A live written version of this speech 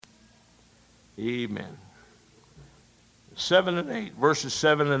Amen. 7 and 8, verses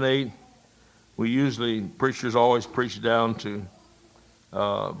 7 and 8. Preachers always preach down to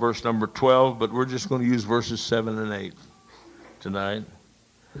verse number 12, but we're just going to use verses 7 and 8 tonight.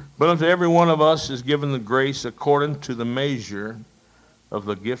 But unto every one of us is given the grace according to the measure of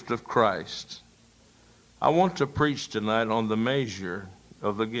the gift of Christ. I want to preach tonight on the measure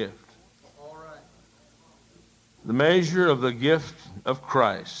of the gift. All right. The measure of the gift of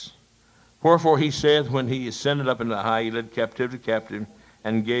Christ. Wherefore he saith, when he ascended up into the high, he led captivity captive,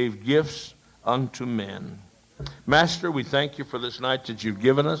 and gave gifts unto men. Master, we thank you for this night that you've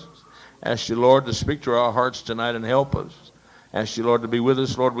given us. Ask you, Lord, to speak to our hearts tonight and help us. Ask you, Lord, to be with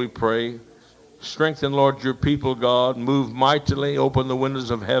us, Lord, we pray. Strengthen, Lord, your people, God. Move mightily. Open the windows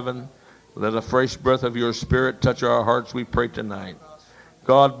of heaven. Let a fresh breath of your Spirit touch our hearts, we pray tonight.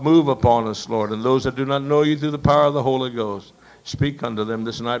 God, move upon us, Lord, and those that do not know you through the power of the Holy Ghost. Speak unto them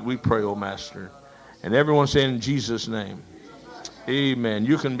this night, we pray, O Master. And everyone say in Jesus' name, amen.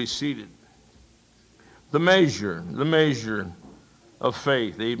 You can be seated. The measure of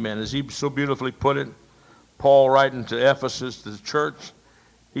faith, amen. As he so beautifully put it, Paul writing to Ephesus, to the church,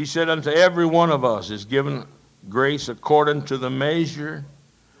 he said, unto every one of us is given grace according to the measure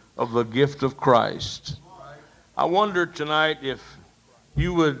of the gift of Christ. I wonder tonight if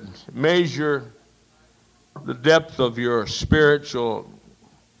you would measure the depth of your spiritual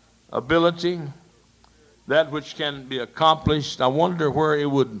ability, that which can be accomplished. I wonder where it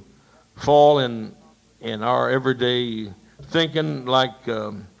would fall in our everyday thinking, like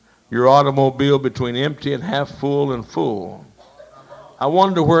your automobile between empty and half full and full. I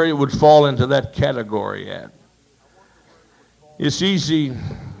wonder where it would fall into that category at. It's easy. It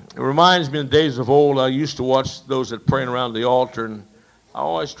reminds me of the days of old. I used to watch those that praying around the altar, and I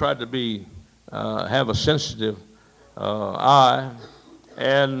always tried to have a sensitive eye.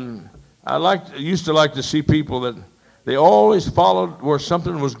 And I used to like to see people that they always followed where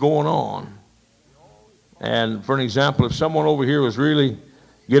something was going on. And for an example, if someone over here was really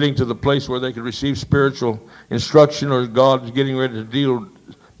getting to the place where they could receive spiritual instruction, or God's getting ready to deal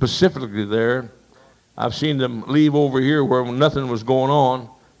specifically there, I've seen them leave over here where nothing was going on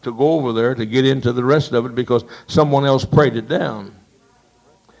to go over there to get into the rest of it because someone else prayed it down.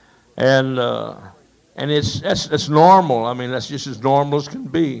 And it's normal. I mean, that's just as normal as can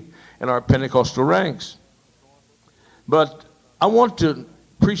be in our Pentecostal ranks. But I want to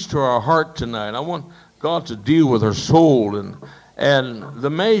preach to our heart tonight. I want God to deal with our soul and the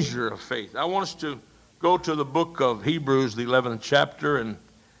measure of faith. I want us to go to the book of Hebrews, the 11th chapter,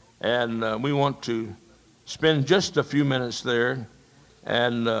 and we want to spend just a few minutes there.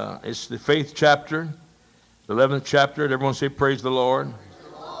 And it's the faith chapter, the 11th chapter. Everyone say, praise the Lord.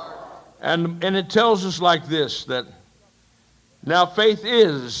 And it tells us like this, that now faith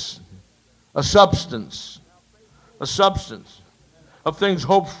is a substance of things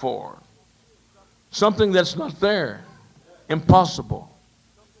hoped for, something that's not there, impossible.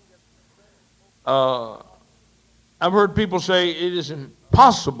 I've heard people say it is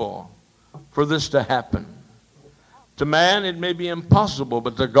impossible for this to happen. To man, it may be impossible,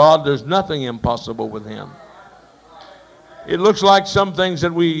 but to God, there's nothing impossible with him. It looks like some things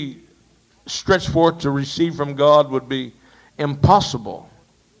that we stretch forth to receive from God would be impossible.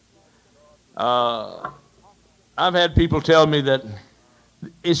 I've had people tell me that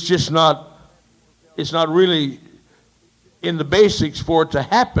it's not really in the basics for it to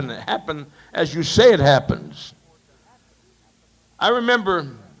happen as you say it happens. I remember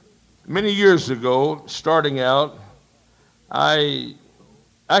many years ago, starting out, I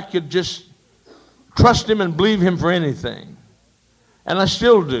could just trust him and believe him for anything. And I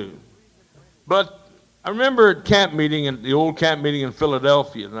still do. But I remember at the old camp meeting in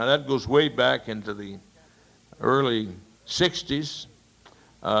Philadelphia. Now that goes way back into the early 60s,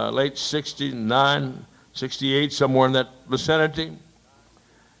 late 69, 68, somewhere in that vicinity.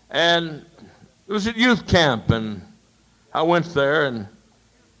 And it was at youth camp, and I went there,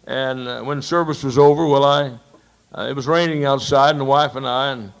 and when service was over, it was raining outside, and the wife and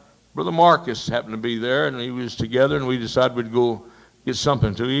I and Brother Marcus happened to be there, and he was together, and we decided we'd go get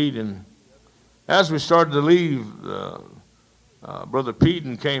something to eat. And as we started to leave, Brother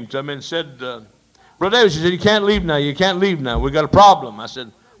Peden came to me and said, Brother Davis, he said, you can't leave now. We got a problem. I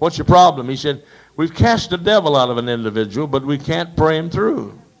said, what's your problem? He said, we've cast the devil out of an individual, but we can't pray him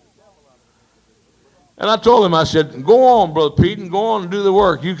through. And I told him, I said, go on, Brother Peden, go on and do the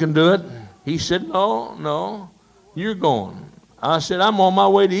work. You can do it. He said, no, you're going. I said, I'm on my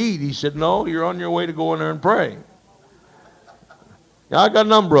way to eat. He said, no, you're on your way to go in there and pray. I got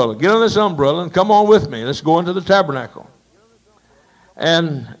an umbrella. Get on this umbrella and come on with me. Let's go into the tabernacle.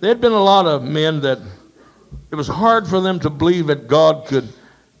 And there'd been a lot of men that it was hard for them to believe that God could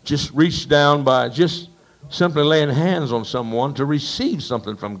just reach down by just simply laying hands on someone to receive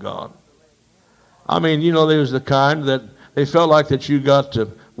something from God. I mean, you know, there was the kind that they felt like that you got to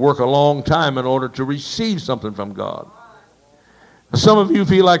work a long time in order to receive something from God. Some of you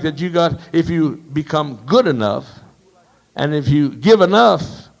feel like that you got, if you become good enough, and if you give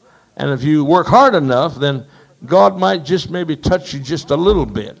enough, and if you work hard enough, then God might just maybe touch you just a little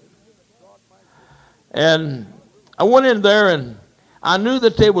bit. And I went in there, and I knew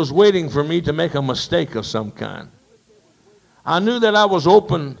that they was waiting for me to make a mistake of some kind. I knew that I was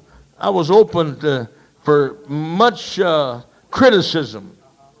open for much criticism.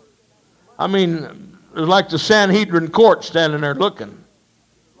 I mean, it was like the Sanhedrin court standing there looking.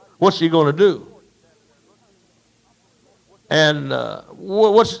 What's he going to do? And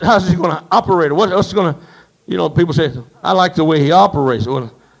how's he going to operate? What's going to, you know, people say, I like the way he operates.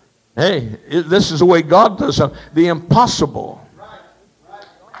 Well, hey, this is the way God does something. The impossible.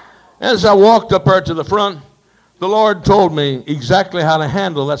 As I walked up there to the front, the Lord told me exactly how to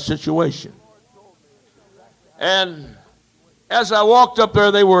handle that situation. And as I walked up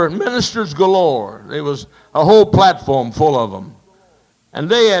there, they were ministers galore. There was a whole platform full of them. And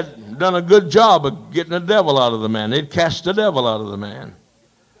they had done a good job of getting the devil out of the man. They'd cast the devil out of the man.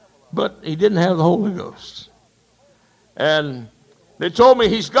 But he didn't have the Holy Ghost. And they told me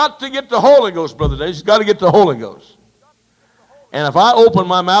he's got to get the Holy Ghost, Brother Dave. He's got to get the Holy Ghost. And if I open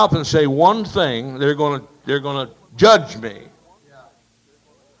my mouth and say one thing, they're going to judge me.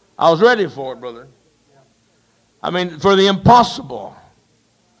 I was ready for it, brother. I mean, for the impossible.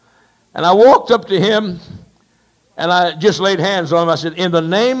 And I walked up to him, and I just laid hands on him. I said, in the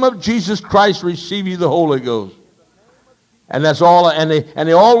name of Jesus Christ, receive you the Holy Ghost. And that's all. And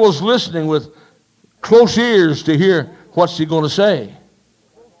they all was listening with close ears to hear what's he going to say.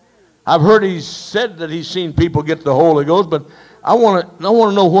 I've heard he said that he's seen people get the Holy Ghost, but I want to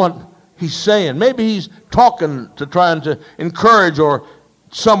know what he's saying. Maybe he's talking to trying to encourage or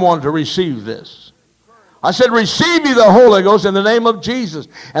someone to receive this. I said, receive ye the Holy Ghost in the name of Jesus.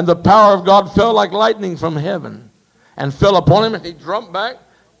 And the power of God fell like lightning from heaven and fell upon him, and he jumped back,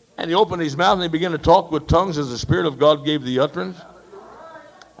 and he opened his mouth, and he began to talk with tongues as the Spirit of God gave the utterance.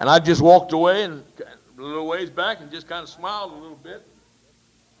 And I just walked away and a little ways back and just kind of smiled a little bit.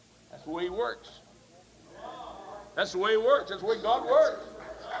 That's the way he works. That's the way he works. That's the way God works.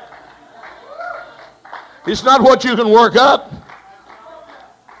 It's not what you can work up.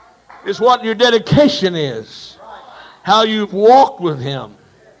 It's what your dedication is. How you've walked with him.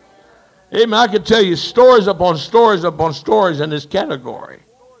 Amen. I could tell you stories upon stories upon stories in this category.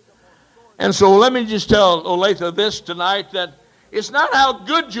 And so let me just tell Olathe this tonight, that it's not how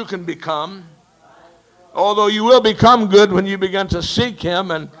good you can become, although you will become good when you begin to seek him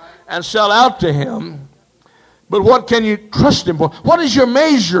and sell out to him. But what can you trust him for? What is your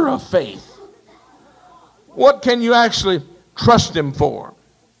measure of faith? What can you actually trust him for?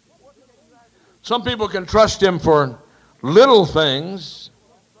 Some people can trust him for little things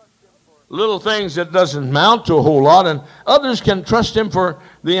that doesn't amount to a whole lot, and others can trust him for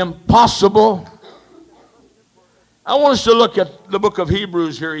the impossible. I want us to look at the book of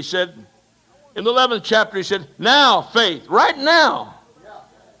Hebrews here. He said, in the 11th chapter, he said, now faith, right now.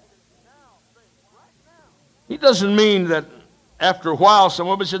 He doesn't mean that after a while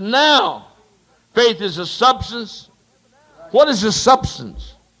someone, but he said, now. Faith is a substance. What is a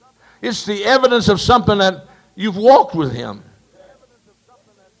substance? It's the evidence of something that you've walked with him.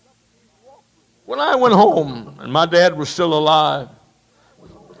 When I went home and my dad was still alive,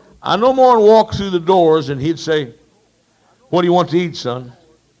 I no more walked through the doors and he'd say, what do you want to eat, son?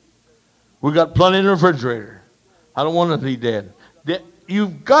 We got plenty in the refrigerator. I don't want to eat, Dad.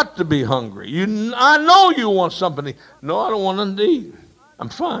 You've got to be hungry. I know you want something to eat. No, I don't want nothing to eat. I'm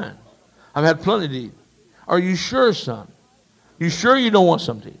fine. I've had plenty to eat. Are you sure, son? You sure you don't want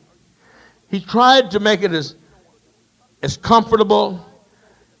something to eat? He tried to make it as comfortable.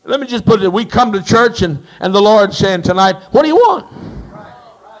 Let me just put it, we come to church and the Lord's saying tonight, what do you want?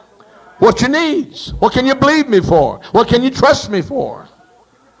 What's your needs? What can you believe me for? What can you trust me for?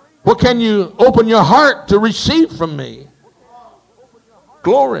 What can you open your heart to receive from me?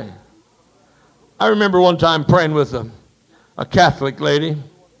 Glory. I remember one time praying with a Catholic lady,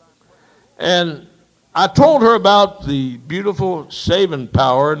 and I told her about the beautiful saving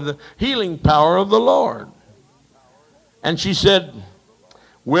power and the healing power of the Lord. And she said,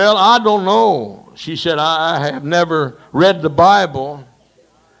 well, I don't know. She said, I have never read the Bible,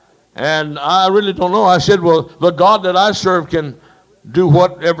 and I really don't know. I said, well, the God that I serve can do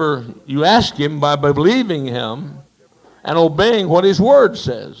whatever you ask him by believing him. and obeying what his word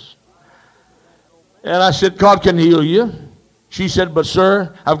says. And I said, God can heal you. She said, but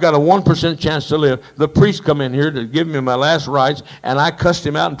sir, I've got a 1% chance to live. The priest come in here to give me my last rites, and I cussed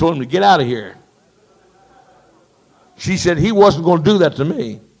him out and told him to get out of here. She said, he wasn't going to do that to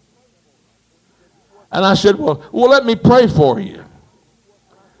me. And I said, well, let me pray for you.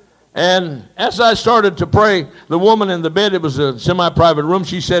 And as I started to pray, the woman in the bed, it was a semi-private room,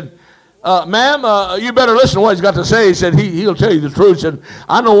 she said, ma'am, you better listen to what he's got to say. He said, he'll tell you the truth. He said,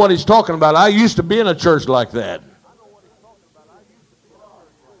 I know what he's talking about. I used to be in a church like that.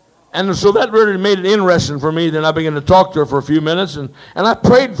 And so that really made it interesting for me. Then I began to talk to her for a few minutes, and I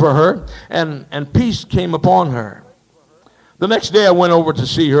prayed for her, and peace came upon her. The next day I went over to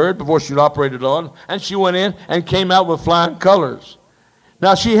see her before she'd operated on, and she went in and came out with flying colors.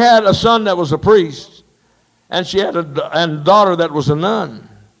 Now, she had a son that was a priest, and she had a daughter that was a nun.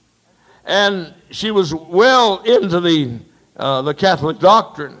 And she was well into the Catholic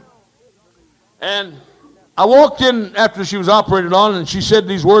doctrine. And I walked in after she was operated on, and she said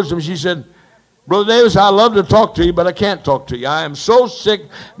these words to me. She said, Brother Davis, I love to talk to you, but I can't talk to you. I am so sick.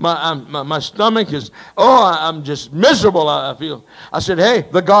 My stomach is, I'm just miserable, I feel. I said, hey,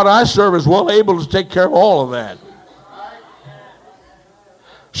 the God I serve is well able to take care of all of that.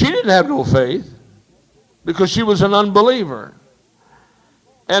 She didn't have no faith because she was an unbeliever.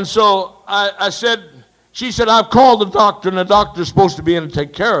 And so she said, I've called the doctor, and the doctor's supposed to be in to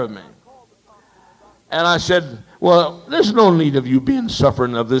take care of me. And I said, well, there's no need of you being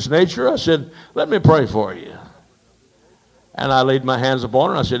suffering of this nature. I said, let me pray for you. And I laid my hands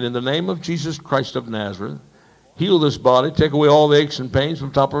upon her. I said, in the name of Jesus Christ of Nazareth, heal this body, take away all the aches and pains from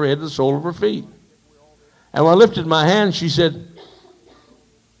the top of her head to the sole of her feet. And when I lifted my hand, she said,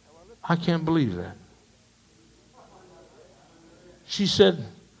 I can't believe that. She said,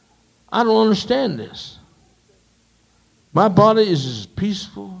 I don't understand this. My body is as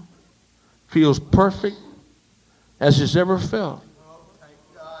peaceful, feels perfect as it's ever felt.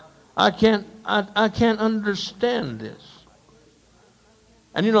 I can't understand this.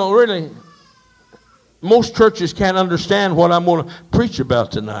 And you know, really, most churches can't understand what I'm going to preach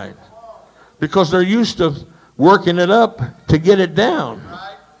about tonight because they're used to working it up to get it down.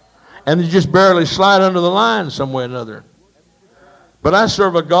 And they just barely slide under the line some way or another. But I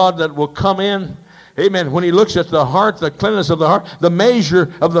serve a God that will come in, amen, when he looks at the heart, the cleanness of the heart, the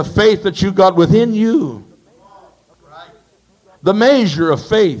measure of the faith that you got within you. The measure of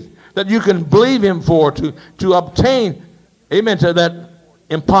faith that you can believe him for to obtain, amen, to that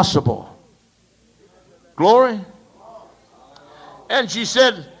impossible. Glory. And she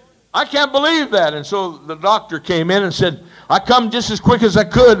said, I can't believe that. And so the doctor came in and said, I come just as quick as I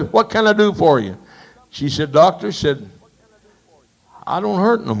could. What can I do for you? She said, doctor said, I don't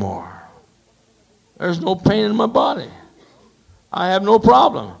hurt no more. There's no pain in my body. I have no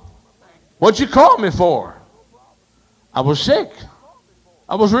problem. What'd you call me for? I was sick.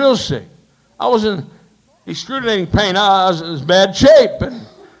 I was real sick. I was in excruciating pain. I was in bad shape.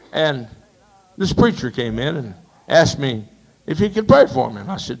 And this preacher came in and asked me if he could pray for me.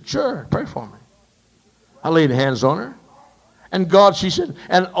 And I said, sure, pray for me. I laid hands on her. And God, she said,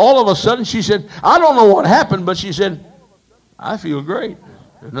 and all of a sudden she said, I don't know what happened, but she said, I feel great.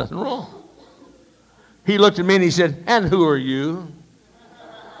 There's nothing wrong. He looked at me and he said, and who are you?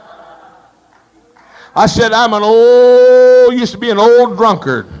 I said, used to be an old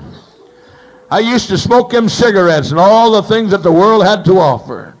drunkard. I used to smoke them cigarettes and all the things that the world had to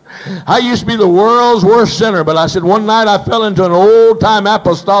offer. I used to be the world's worst sinner, but I said one night I fell into an old-time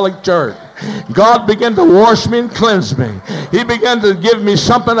apostolic church. God began to wash me and cleanse me. He began to give me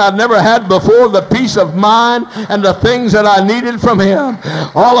something I'd never had before, the peace of mind and the things that I needed from him.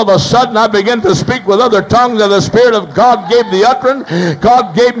 All of a sudden I began to speak with other tongues, and the Spirit of God gave the utterance.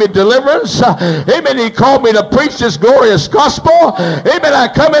 God gave me deliverance. Amen. He called me to preach this glorious gospel. Amen. I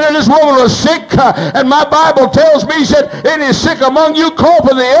come in and this woman was sick, and my Bible tells me, he said, any sick among you, call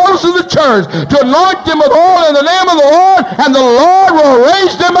for the elders of the church to anoint them with oil in the name of the Lord, and the Lord will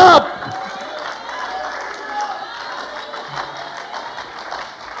raise them up.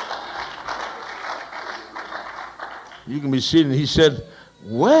 You can be seated. He said,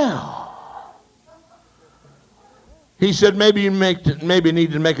 well, he said, maybe you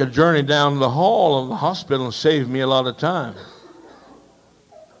need to make a journey down the hall of the hospital and save me a lot of time.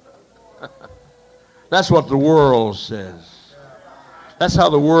 That's what the world says. That's how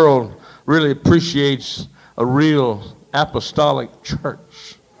the world really appreciates a real apostolic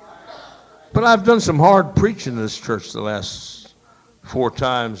church. But I've done some hard preaching in this church the last 4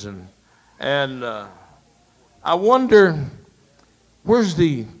 times, and I wonder, where's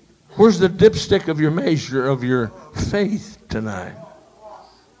the Where's the dipstick of your measure of your faith tonight?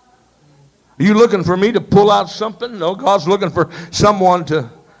 Are you looking for me to pull out something? No, God's looking for someone to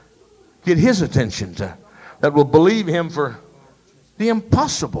get his attention that will believe him for the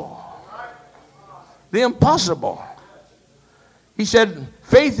impossible. The impossible. He said,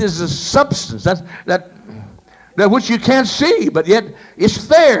 faith is a substance that which you can't see, but yet it's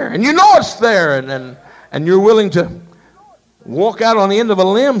there, and you know it's there, and you're willing to walk out on the end of a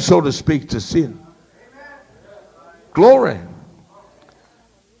limb, so to speak, to see it. Glory.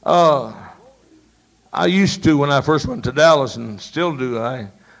 I used to, when I first went to Dallas, and still do,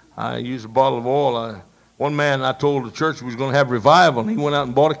 I use a bottle of oil. One man, I told the church we was going to have revival, and he went out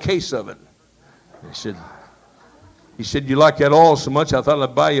and bought a case of it. He said, you like that oil so much, I thought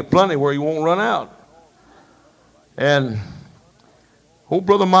I'd buy you plenty where you won't run out. And old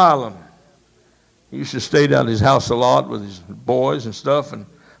Brother Milam, he used to stay down at his house a lot with his boys and stuff. And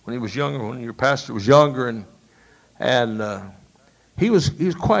when he was younger, when your pastor was younger, and he was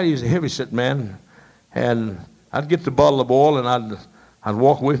quite, he was a heavy-set man. And I'd get the bottle of oil, and I'd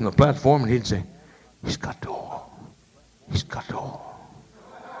walk away from the platform, and he'd say, he's got the oil. He's got the oil.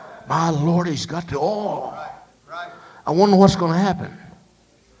 My Lord, he's got the oil. I wonder what's going to happen.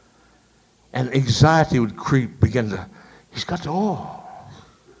 And anxiety would he's got the oil.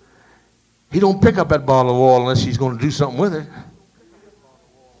 He don't pick up that bottle of oil unless he's going to do something with it.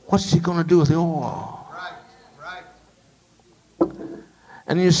 What's he going to do with the oil?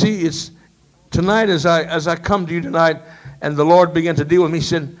 And you see, it's tonight as I come to you tonight, and the Lord began to deal with me, he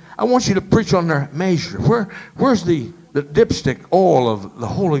said, I want you to preach on their measure. Where's the dipstick oil of the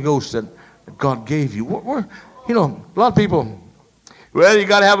Holy Ghost that God gave you? Where, you know, a lot of people, well, you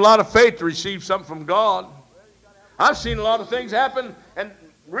got to have a lot of faith to receive something from God. I've seen a lot of things happen, and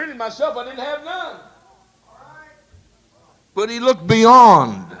really myself, I didn't have none. But he looked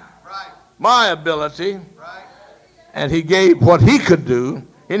beyond my ability, and he gave what he could do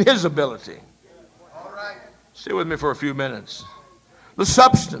in his ability. Stay with me for a few minutes. The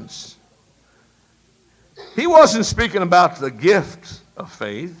substance. He wasn't speaking about the gift of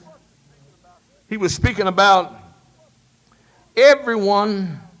faith. He was speaking about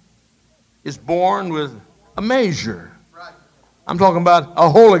everyone is born with a measure. I'm talking about a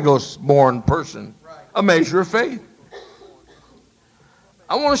Holy Ghost born person, a measure of faith.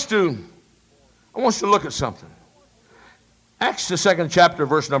 I want us to look at something. Acts, the 2nd chapter,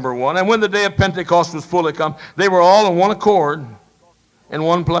 verse number 1. And when the day of Pentecost was fully come, they were all in one accord in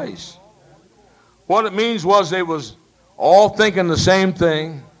one place. What it means was they was all thinking the same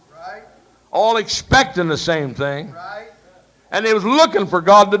thing, all expecting the same thing, and they was looking for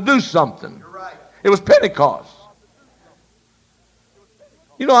God to do something. It was Pentecost.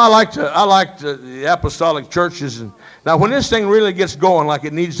 You know, I like the apostolic churches. And now, when this thing really gets going like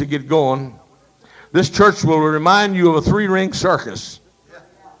it needs to get going, this church will remind you of a 3-ring circus.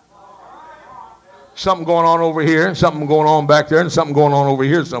 Something going on over here, something going on back there, and something going on over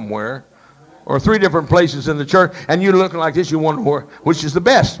here somewhere. Or 3 different places in the church, and you're looking like this, you wonder which is the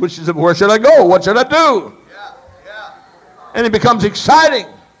best, where should I go, what should I do? And it becomes exciting.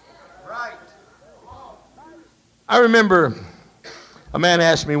 I remember a man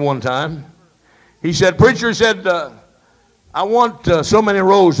asked me one time, he said, preacher said, I want so many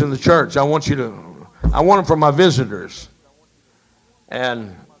rows in the church, I want them for my visitors.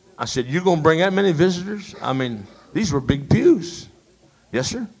 And I said, you going to bring that many visitors? I mean, these were big pews. Yes,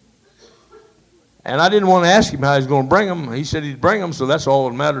 sir. And I didn't want to ask him how he's going to bring them. He said he'd bring them, so that's all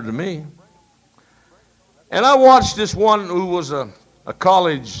that mattered to me. And I watched this one who was a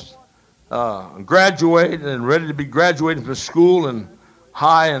college graduate and ready to be graduating from school and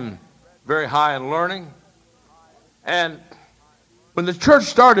very high in learning. And when the church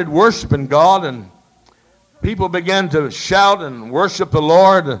started worshiping God and people began to shout and worship the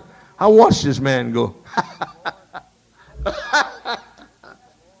Lord, I watched this man go,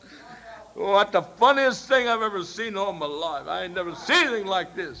 what the funniest thing I've ever seen all my life. I ain't never seen anything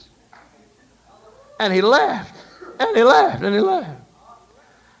like this. And he laughed, and he laughed, and he laughed.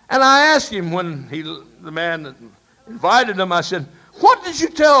 And I asked him when the man that invited him, I said, what did you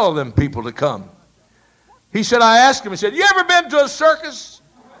tell them people to come? He said, I asked him, he said, you ever been to a circus?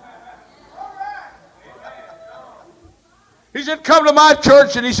 He said, come to my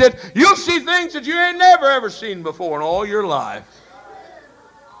church, and he said, you'll see things that you ain't never ever seen before in all your life.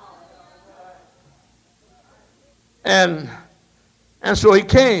 And so he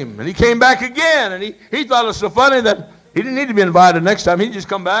came, and he came back again, and he thought it was so funny that he didn't need to be invited next time. He'd just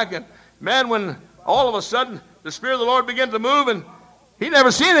come back, and man, when all of a sudden the Spirit of the Lord began to move, and he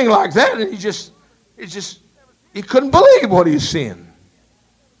never seen anything like that, and he couldn't believe what he was seeing.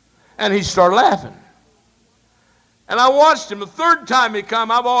 And he started laughing. And I watched him. The third time he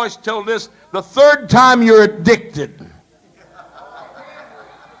come, I've always told this, the third time you're addicted.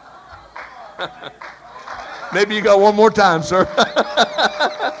 Maybe you got one more time, sir.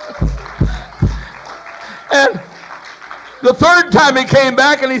 And the third time he came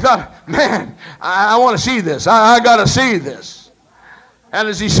back and he thought, man, I want to see this. I got to see this. And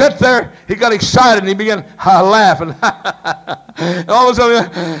as he sat there, he got excited and he began laughing. All of a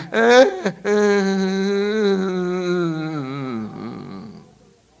sudden,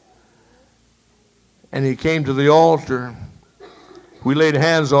 and he came to the altar. We laid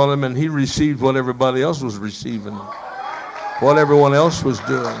hands on him and he received what everybody else was receiving, what everyone else was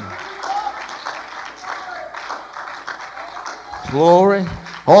doing. Glory.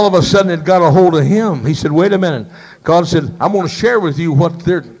 All of a sudden it got a hold of him. He said, wait a minute. God said, I'm going to share with you what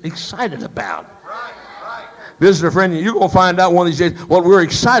they're excited about. Visitor friend, you're going to find out one of these days what we're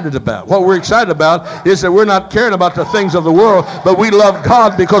excited about. What we're excited about is that we're not caring about the things of the world, but we love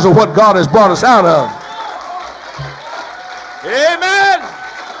God because of what God has brought us out of. Amen.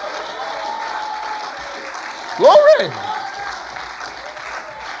 Glory.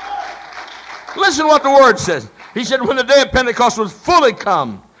 Listen to what the word says. He said, when the day of Pentecost was fully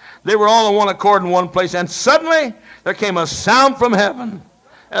come, they were all in one accord in one place, and suddenly there came a sound from heaven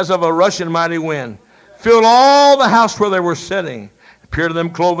as of a rushing mighty wind, filled all the house where they were sitting. Appeared to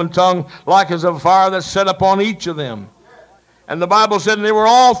them cloven tongue like as of fire that set upon each of them. And the Bible said, and they were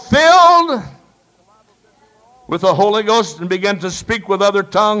all filled with the Holy Ghost and began to speak with other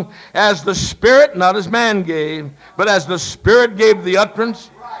tongue as the Spirit, not as man gave, but as the Spirit gave the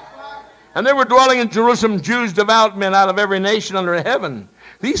utterance. And they were dwelling in Jerusalem Jews, devout men out of every nation under heaven.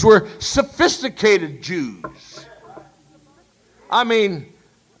 These were sophisticated Jews. I mean,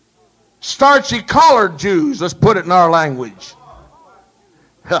 starchy collared Jews, let's put it in our language.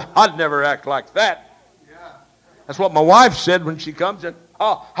 I'd never act like that. That's what my wife said when she comes in.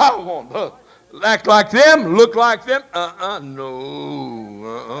 Oh, I won't act like them, look like them.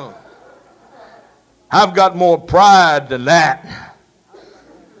 No. I've got more pride than that.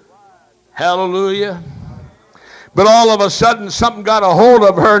 Hallelujah. But all of a sudden, something got a hold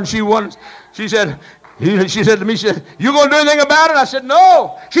of her, and she said to me, you going to do anything about it? I said,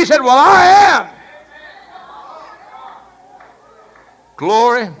 no. She said, well, I am.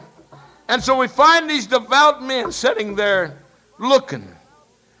 Glory. And so we find these devout men sitting there looking.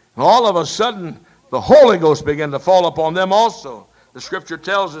 And all of a sudden, the Holy Ghost began to fall upon them also. The scripture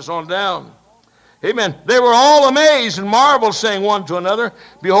tells us on down. Amen. They were all amazed and marveled, saying one to another,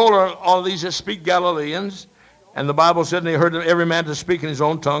 behold, all these that speak Galileans. And the Bible said, and they heard every man to speak in his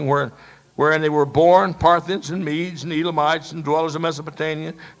own tongue, wherein they were born, Parthians and Medes and Elamites and dwellers of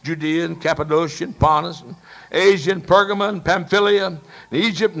Mesopotamia, Judea and Cappadocia and Pontus and Asia and Pergama and Pamphylia and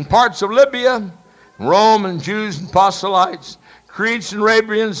Egypt and parts of Libya, and Rome and Jews and proselytes, Cretes and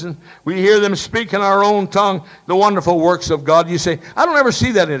Arabians, and we hear them speak in our own tongue the wonderful works of God. You say, I don't ever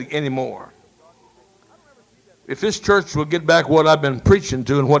see that anymore. If this church will get back what I've been preaching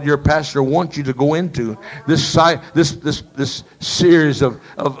to and what your pastor wants you to go into, this series of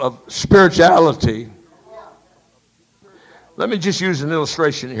spirituality. Let me just use an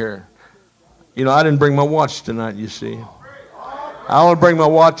illustration here. You know, I didn't bring my watch tonight, you see. I only bring my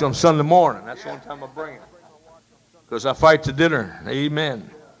watch on Sunday morning. That's the only time I bring it. Because I fight to dinner. Amen.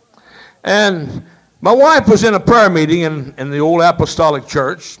 And my wife was in a prayer meeting in the old apostolic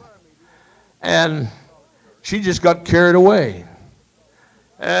church. And she just got carried away.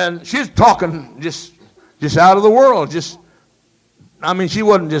 And she's talking just out of the world. She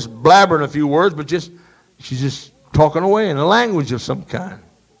wasn't just blabbering a few words, but she's just talking away in a language of some kind.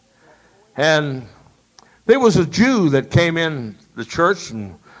 And there was a Jew that came in the church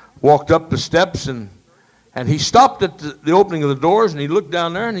and walked up the steps, and he stopped at the opening of the doors, and he looked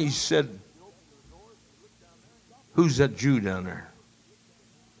down there and he said, who's that Jew down there?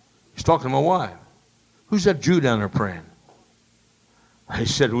 He's talking to my wife. Who's that Jew down there praying? I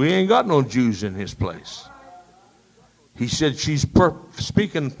said, we ain't got no Jews in his place. He said, she's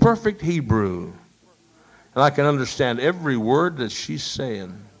speaking perfect Hebrew. And I can understand every word that she's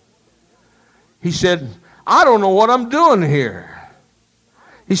saying. He said, I don't know what I'm doing here.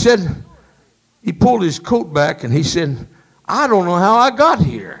 He said, he pulled his coat back and he said, I don't know how I got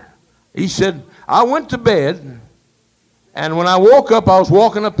here. He said, I went to bed, and when I woke up, I was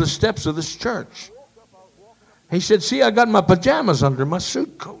walking up the steps of this church. He said, see, I got my pajamas under my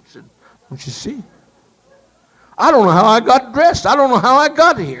suit coat. I said, don't you see? I don't know how I got dressed. I don't know how I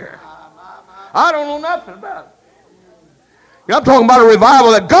got here. I don't know nothing about it. I'm talking about a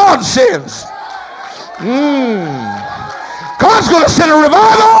revival that God sends. God's going to send a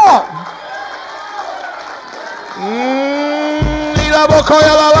revival.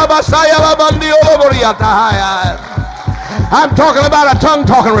 I'm talking about a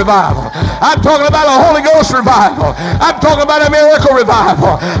tongue-talking revival. I'm talking about a Holy Ghost revival. I'm talking about a miracle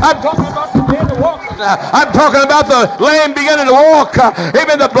revival. I'm talking about the dead walking. I'm talking about the lame beginning to walk.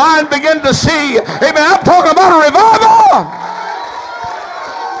 Amen. The blind begin to see. Amen. I'm talking about a revival.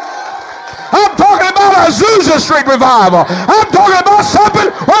 I'm talking about a Azusa Street revival. I'm talking about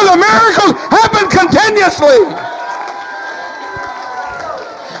something where the miracles happen continuously.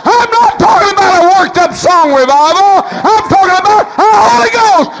 I'm not talking about a worked up song revival. I'm talking about a Holy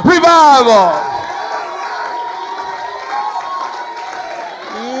Ghost revival.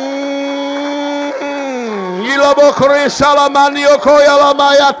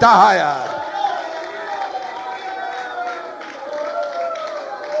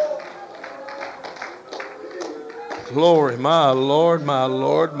 Glory, my Lord, my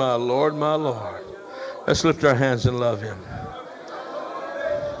Lord, my Lord, my Lord. Let's lift our hands and love him.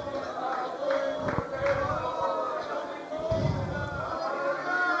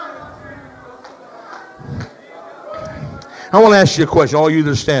 I want to ask you a question, all you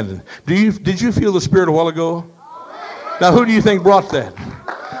that are standing. Did you feel the Spirit a while ago? Now, who do you think brought that?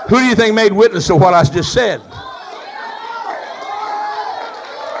 Who do you think made witness to what I just said?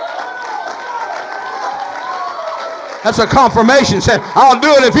 That's a confirmation saying, I'll do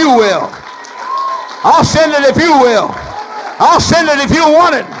it if you will. I'll send it if you will. I'll send it if you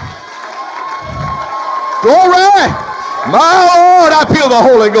want it. Glory. My Lord, I feel the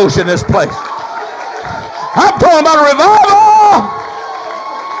Holy Ghost in this place. I'm talking about a revival.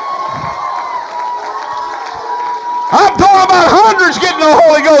 I'm talking about hundreds getting the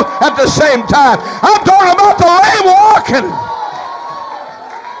Holy Ghost at the same time. I'm talking about the lame walking.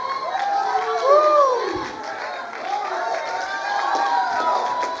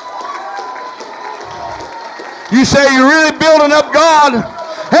 You say you're really building up God.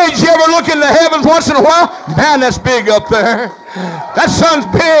 Hey, did you ever look in the heavens once in a while? Man, that's big up there. That sun's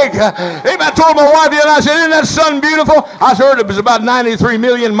big. I told my wife the other night, I said, isn't that sun beautiful? I heard it was about 93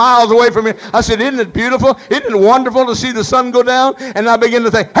 million miles away from me. I said, isn't it beautiful? Isn't it wonderful to see the sun go down? And I began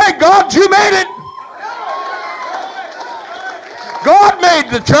to think, hey, God, you made it. God made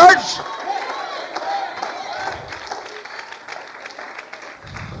the church.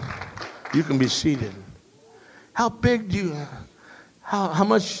 You can be seated. How big do you... How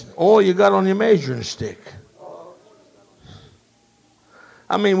much oil you got on your measuring stick?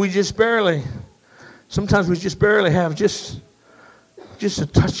 I mean, sometimes we just barely have just a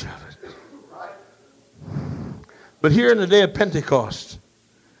touch of it. But here in the day of Pentecost,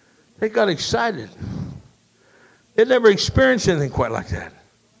 they got excited. They'd never experienced anything quite like that.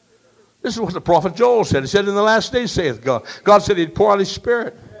 This is what the prophet Joel said. He said, in the last days, saith God. God said he'd pour out his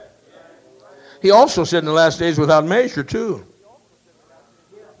Spirit. He also said in the last days without measure, too.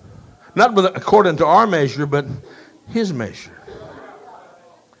 Not according to our measure, but his measure.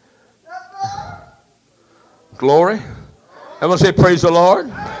 Glory. Everyone say, praise the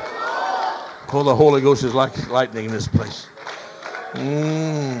Lord. Oh, the Holy Ghost is like lightning in this place.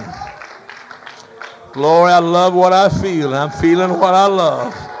 Glory, I love what I feel. I'm feeling what I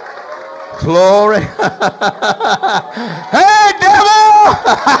love. Glory. Hey, devil!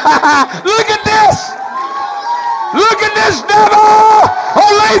 Look at this! Look at this, devil!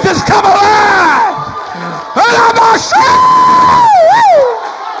 Olathe come alive! And I'm a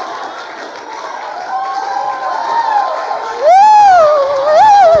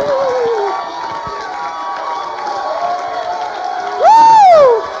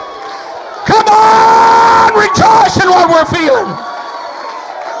Come on! Rejoice in what we're feeling.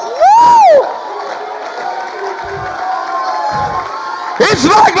 Woo! It's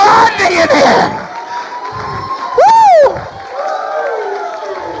like lightning in here.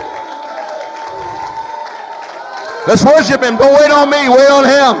 Let's worship him. Don't wait on me. Wait on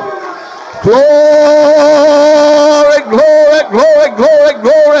him. Glory, glory, glory, glory,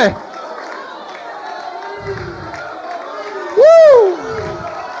 glory. Woo!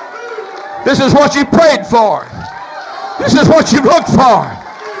 This is what you prayed for. This is what you looked for.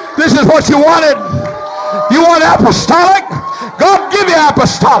 This is what you wanted. You want apostolic? God give you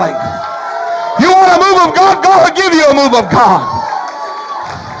apostolic. You want a move of God? God will give you a move of God.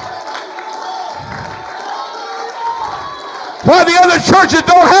 Why the other churches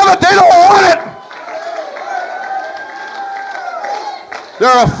don't have it, they don't want it.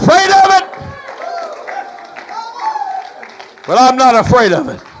 They're afraid of it. But I'm not afraid of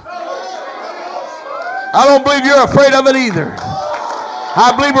it. I don't believe you're afraid of it either.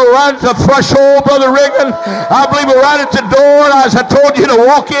 I believe we're right at the threshold, Brother Reagan. I believe we're right at the door, as I told you to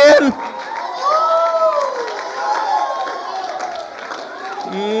walk in.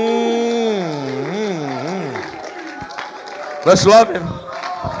 Let's love him.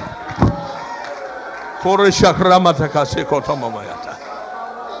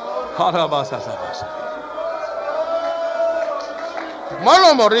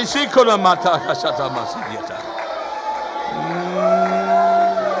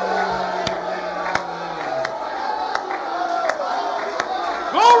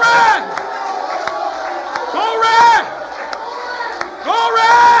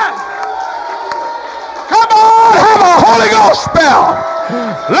 Holy Ghost spell.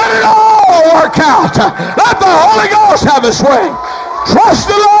 Let it all work out. Let the Holy Ghost have his way. Trust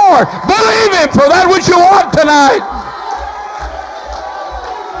the Lord. Believe him for that which you want tonight.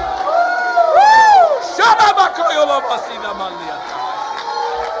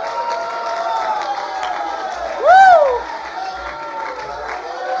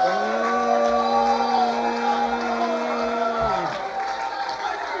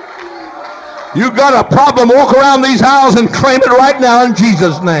 You got a problem, walk around these aisles and claim it right now in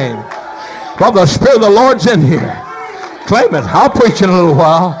Jesus' name. Well, the Spirit of the Lord's in here. Claim it. I'll preach in a little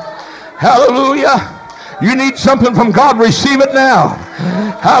while. Hallelujah. You need something from God, receive it now.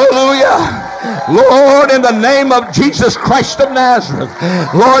 Hallelujah. Lord, in the name of Jesus Christ of Nazareth,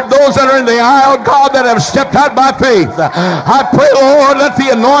 Lord, those that are in the aisle, God, that have stepped out by faith, I pray, Lord, let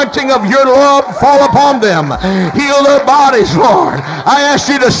the anointing of your love fall upon them. Heal their bodies, Lord. I ask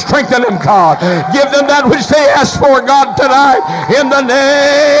you to strengthen them, God. Give them that which they ask for, God, tonight. In the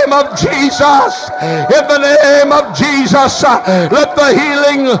name of Jesus. In the name of Jesus. Let the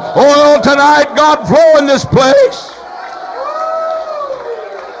healing oil tonight, God, flow in this place.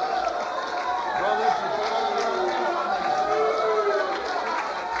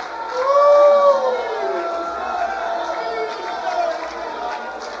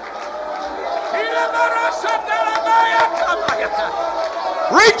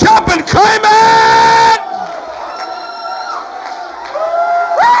 Reach up and claim it!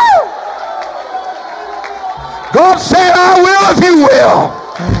 Woo! God said, I will if you will.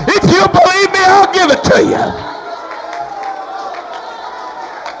 If you believe me, I'll give it to you.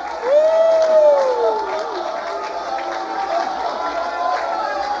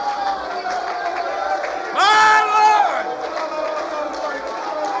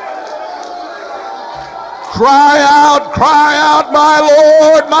 Cry out, my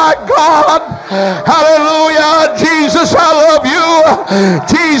Lord, my God. Hallelujah. Jesus, I love you.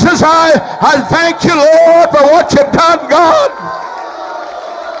 Jesus, I thank you, Lord, for what you've done, God.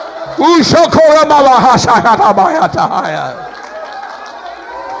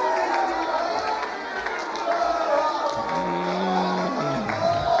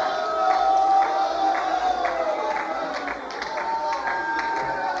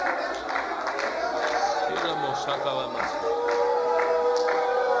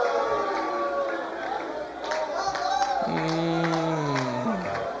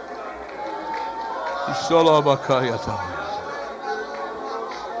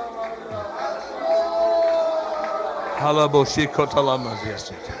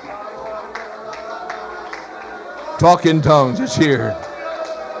 Talk in tongues, it's here.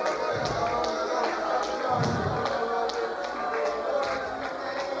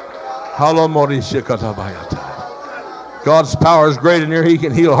 God's power is great in here. He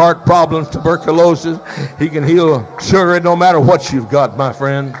can heal heart problems, tuberculosis. He can heal sugar, no matter what you've got, my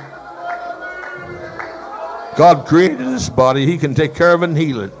friend. God created this body. He can take care of it and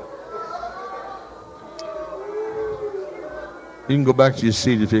heal it. You can go back to your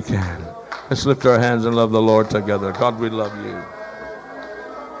seat if you can. Let's lift our hands and love the Lord together. God, we love you.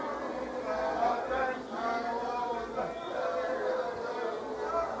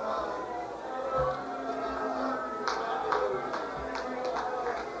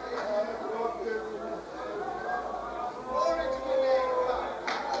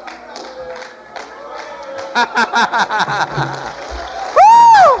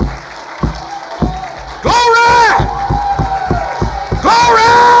 Woo! Glory!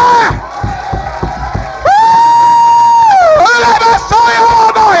 Glory! Woo! Let us say, oh,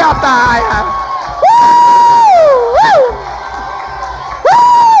 boy, up there. Woo! Woo!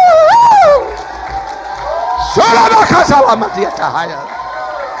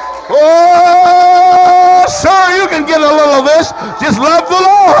 Oh, sir, you can get a little of this. Just love the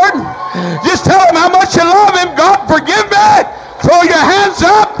Lord. Just tell him how much you love him. God, forgive me. Throw your hands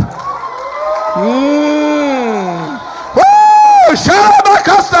up. Woo!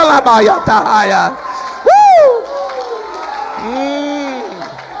 Shalabakastalabaya. Woo!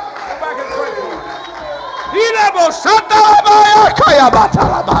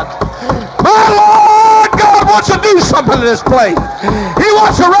 My Lord God wants to do something in this place. He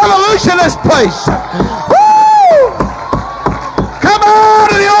wants a revolution in this place. Woo! Come on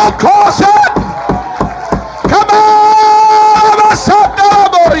to the old closet. Come on.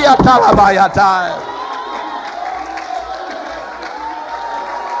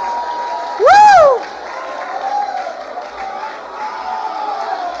 Woo!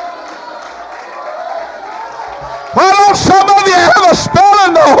 Why don't some of you have a spell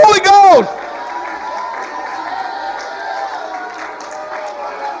in the Holy Ghost?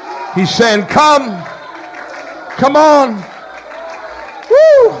 He's saying, come. Come on.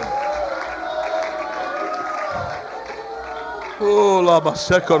 Woo! Oh, la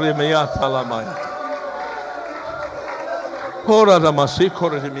maseko de miata la maya. Ora da maseko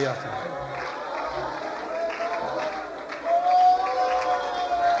de miata.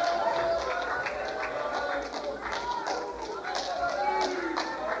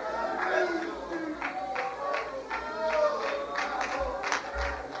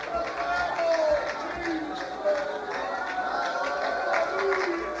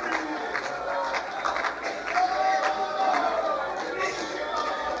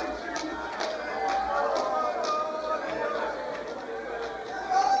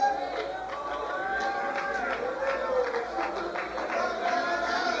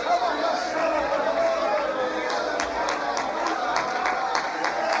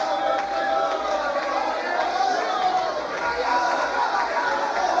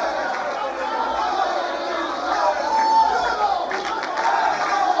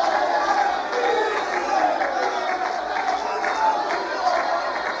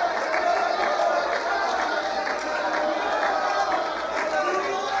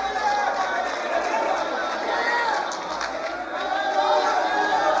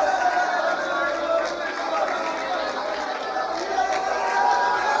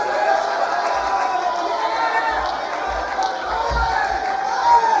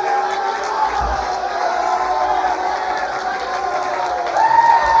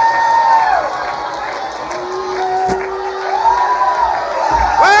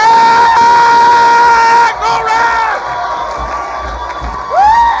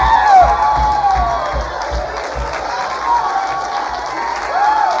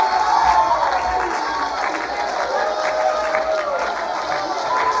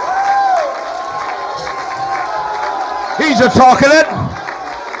 He's a talking it.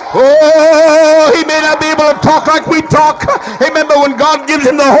 Oh, he may not be able to talk like we talk. Remember, when God gives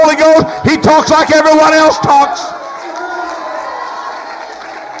him the Holy Ghost, he talks like everyone else talks.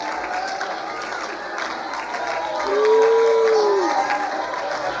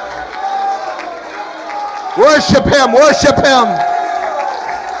 Worship him, worship him.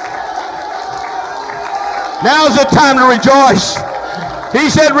 Now's the time to rejoice. He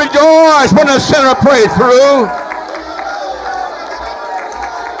said, rejoice when the sinner prays through.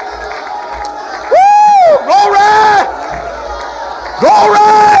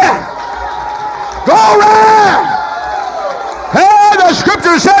 Glory! Glory! Hey, the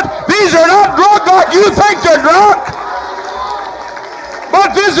scripture said, these are not drunk like you think they're drunk.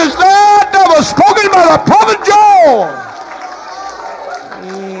 But this is that was spoken by the prophet Joel.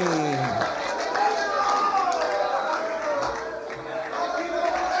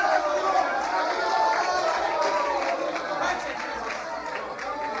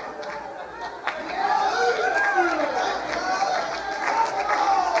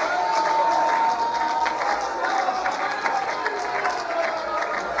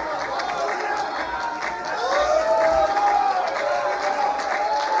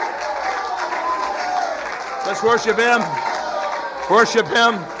 Let's worship him. Worship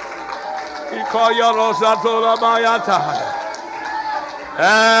him.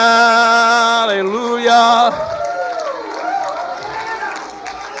 Hallelujah.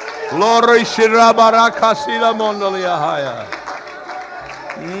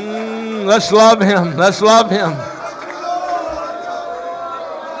 Let's love him. Let's love him.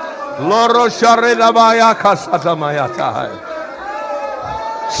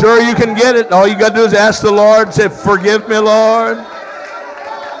 Sure, you can get it. All you got to do is ask the Lord. Say, forgive me, Lord.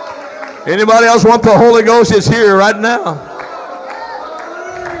 Anybody else want the Holy Ghost? It's here right now.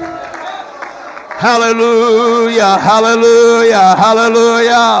 Hallelujah, hallelujah,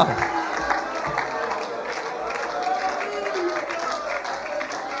 hallelujah.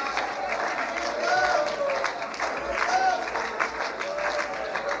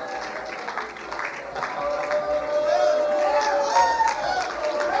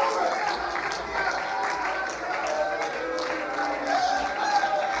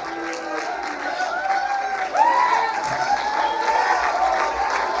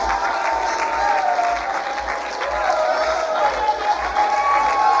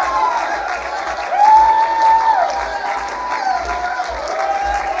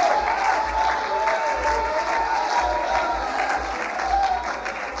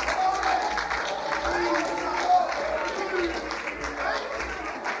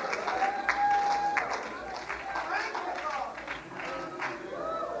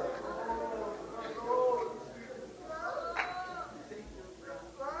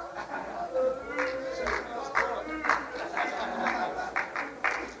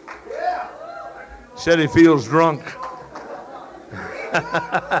 Said he feels drunk.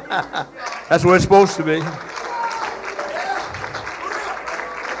 That's what it's supposed to be.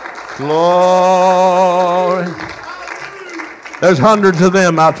 Glory. There's hundreds of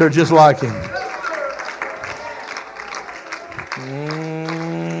them out there just like him.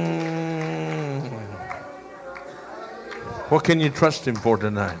 What can you trust him for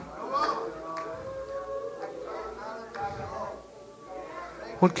tonight?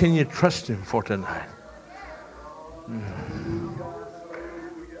 What can you trust him for tonight?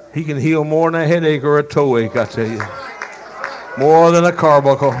 He can heal more than a headache or a toe ache, I tell you. More than a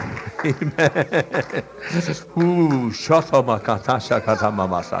carbuncle. Amen. Ooh, shatamakata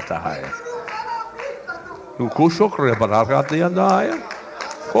shakatamamasatahaya. Ukushokre barakatiandaya.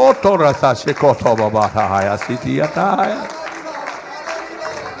 Kotorata shikotobabatahaya sitiyatahaya.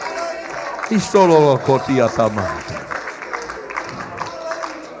 Istolo kotiyatamata.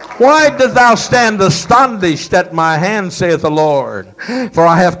 Why dost thou stand astonished at my hand, saith the Lord? For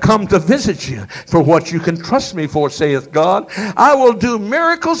I have come to visit you for what you can trust me for, saith God. I will do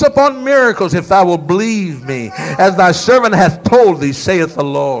miracles upon miracles if thou wilt believe me, as thy servant hath told thee, saith the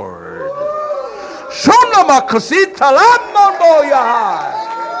Lord.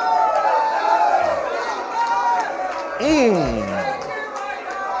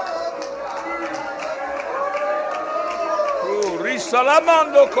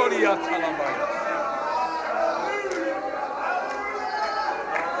 Salamando Korea Talabaya.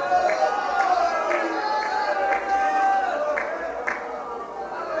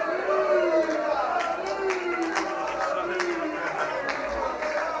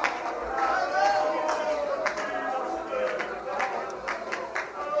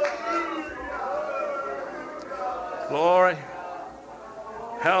 Glory.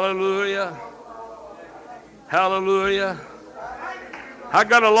 Hallelujah. Hallelujah. I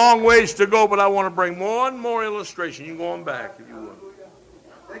got a long ways to go, but I want to bring one more illustration. You can go on back if you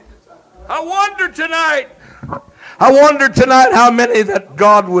would. I wonder tonight how many that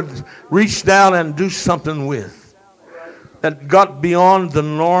God would reach down and do something with, that got beyond the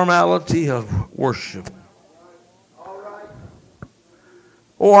normality of worship.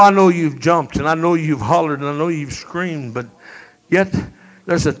 Oh, I know you've jumped, and I know you've hollered, and I know you've screamed, but yet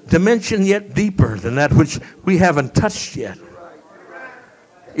there's a dimension yet deeper than that which we haven't touched yet.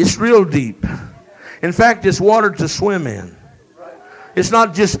 It's real deep. In fact, it's water to swim in. It's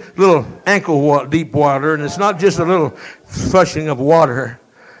not just little ankle deep water, and it's not just a little flushing of water.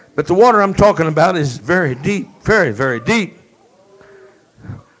 But the water I'm talking about is very deep, very, very deep.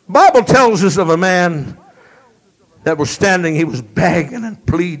 The Bible tells us of a man that was standing, he was begging and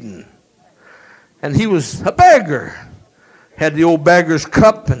pleading. And he was a beggar. Had the old beggar's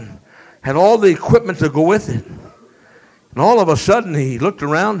cup and had all the equipment to go with it. And all of a sudden, he looked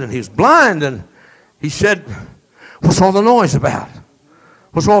around and he was blind, and he said, "What's all the noise about?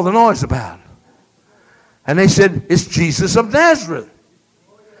 What's all the noise about?" And they said, "It's Jesus of Nazareth.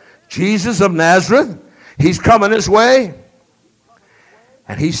 Jesus of Nazareth, he's coming this way."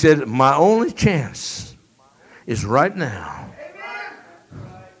 And he said, "My only chance is right now."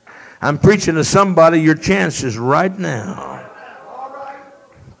 I'm preaching to somebody, your chance is right now.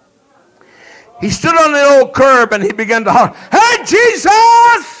 He stood on the old curb and he began to holler, "Hey,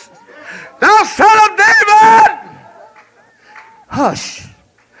 Jesus, thou son of David!" Hush.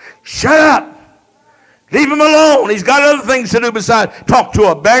 Shut up. Leave him alone. He's got other things to do besides talk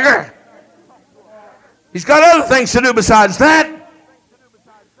to a beggar. He's got other things to do besides that.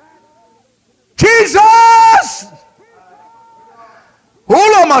 Jesus!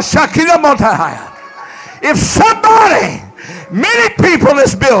 If somebody, many people in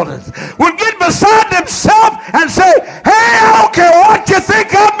this building, would get beside themselves and say, "Hey, I don't care what you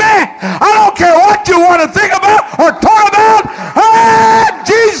think of me. I don't care what you want to think about or talk about. Hey,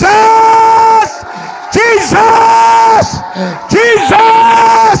 Jesus! Jesus!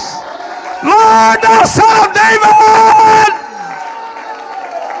 Jesus! Lord, thou son of David!"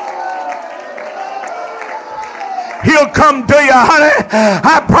 He'll come to you, honey.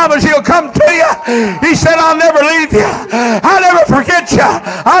 I promise he'll come to you. He said, "I'll never leave you. I'll never forget you.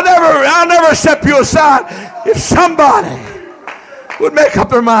 I'll never step you aside." If somebody would make up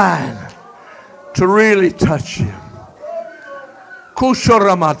their mind to really touch him.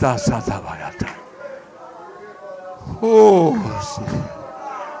 Oh,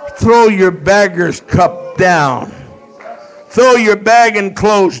 throw your beggar's cup down. Throw your bag and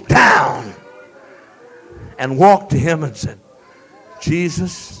clothes down. And walked to him and said,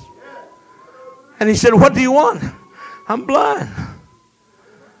 "Jesus." And he said, "What do you want?" "I'm blind."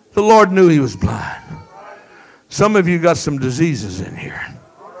 The Lord knew he was blind. Some of you got some diseases in here.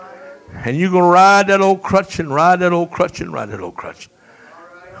 And you're going to ride that old crutch and ride that old crutch and ride that old crutch.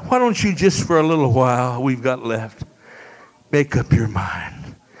 Why don't you just for a little while we've got left, make up your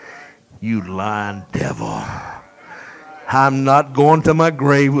mind. You lying devil. I'm not going to my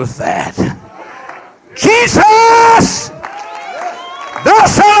grave with that. Jesus, the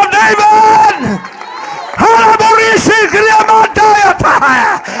Son of David,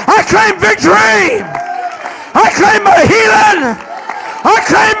 I claim victory. I claim my healing. I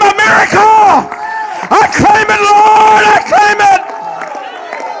claim my miracle. I claim it, Lord. I claim it.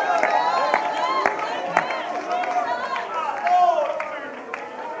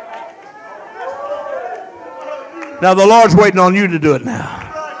 Now the Lord's waiting on you to do it now.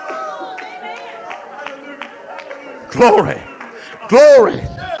 Glory. Glory.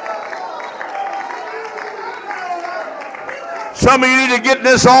 Some of you need to get in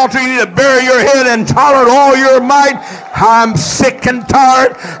this altar. You need to bury your head and holler all your might. I'm sick and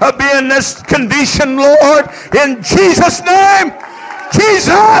tired of being in this condition, Lord. In Jesus' name.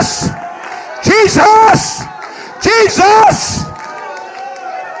 Jesus. Jesus. Jesus.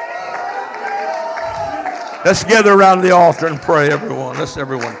 Let's gather around the altar and pray, everyone. Let's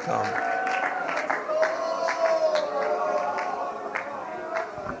everyone come.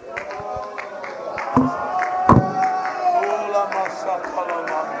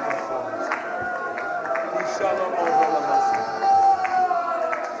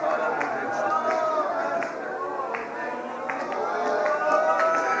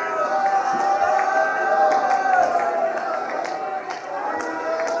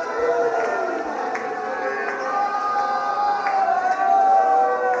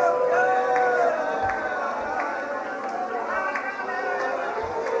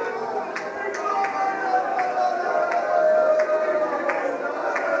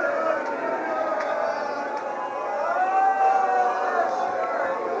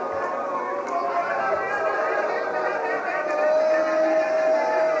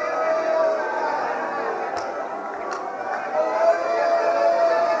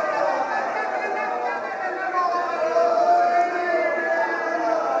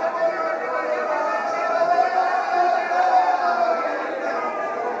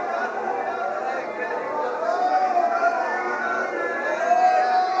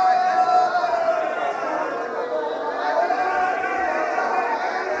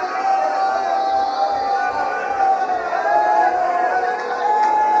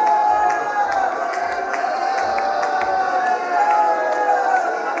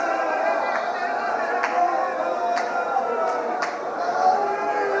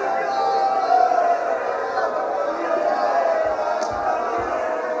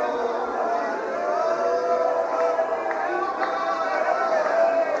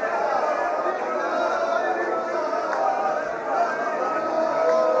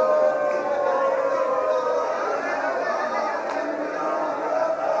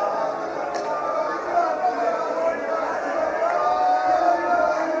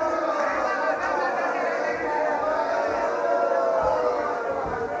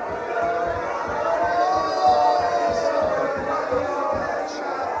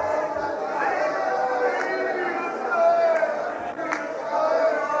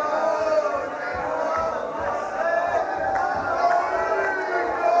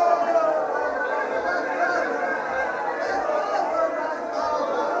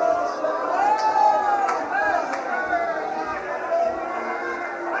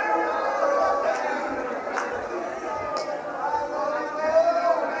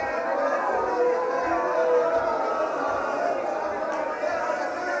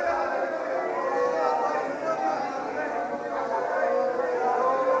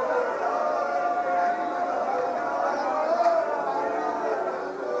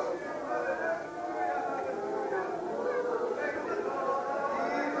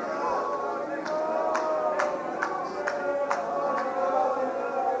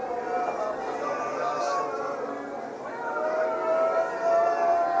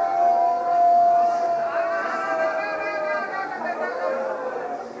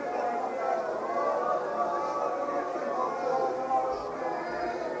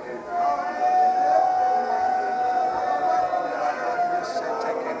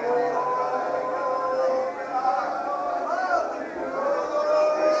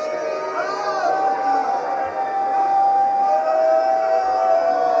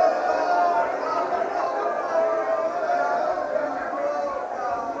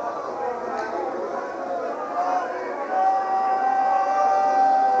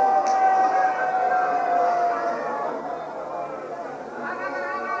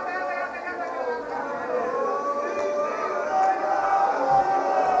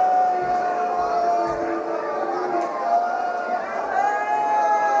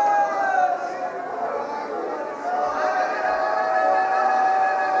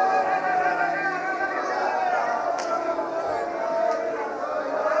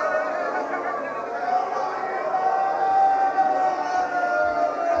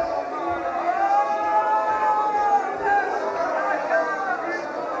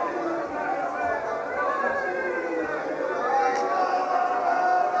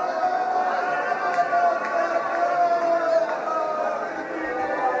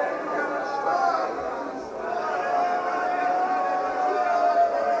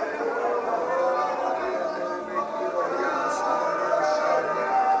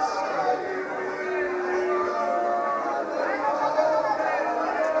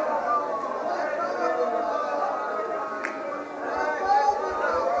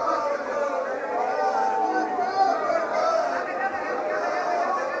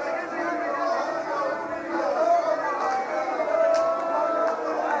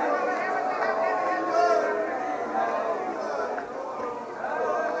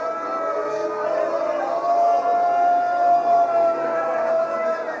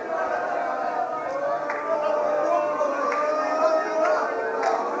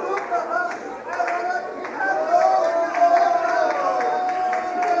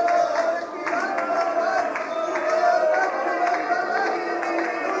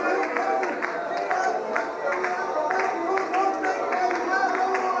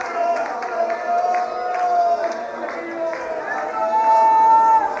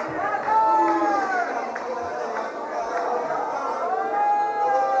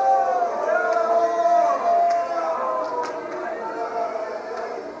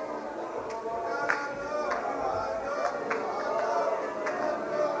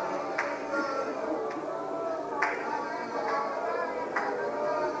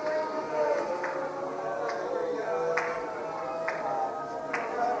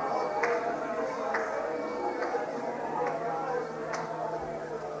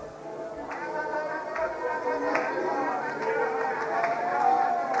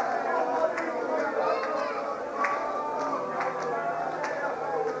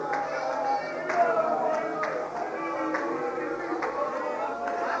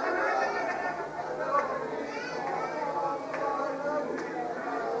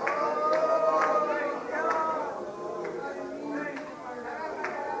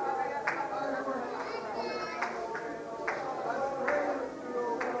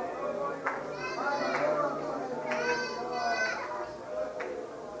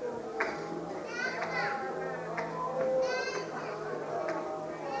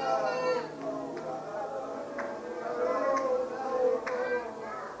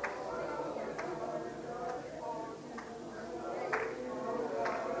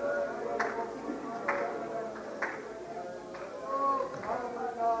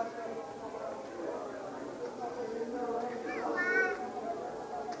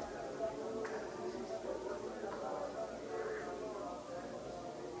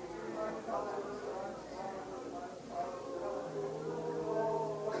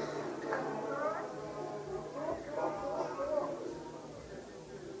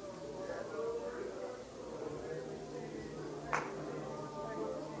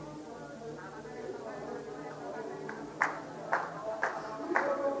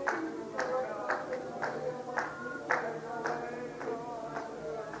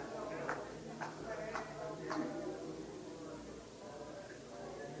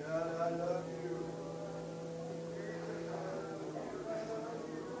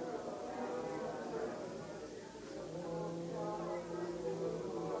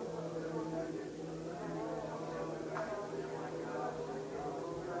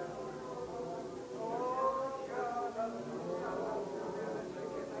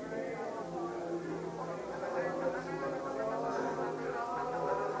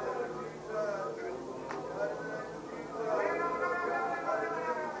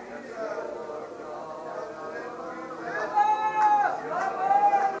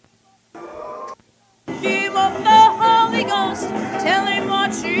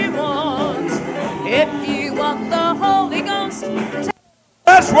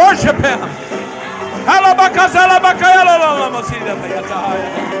 Let's worship Him.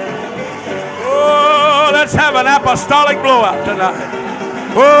 Oh, let's have an apostolic blowout tonight.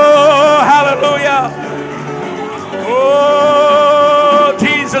 Oh, hallelujah. Oh,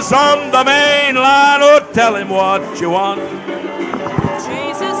 Jesus on the main line. Oh, tell Him what you want.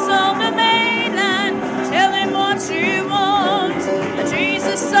 Jesus on the main line. Tell Him what you want.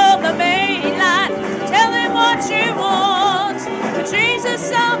 Jesus on the main line. Tell Him what you want.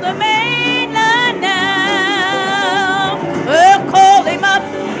 Jesus on the main line now. Oh, call Him up.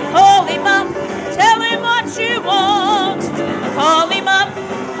 Call Him up. Tell Him what you want. Call Him up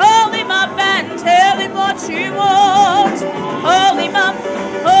and tell Him what you want. Call Him up,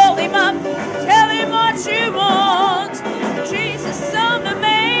 tell Him what you want. Jesus on the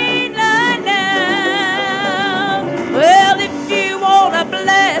main line now. Well, if you want a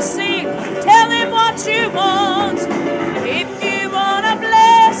blessing, tell Him what you want. If you want a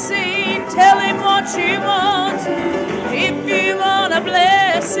blessing, tell Him what you want. If you want a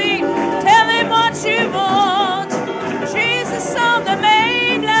blessing, tell Him what you want. Jesus on the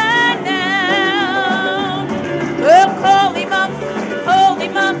main line now. Oh, call Him up,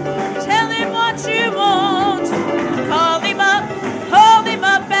 tell Him what you want. Call Him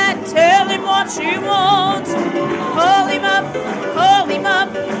up and tell Him what you want. Call Him up,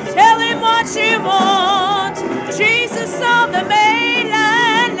 tell Him what you want. Jesus on the main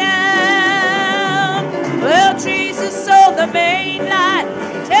line now. Well, Jesus on the main line,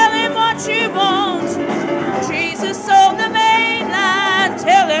 tell Him what you want. Jesus on the main line,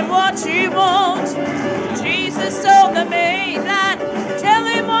 tell Him what you want. Jesus on the main line, tell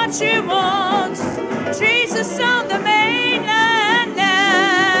Him what you want. Jesus on the main line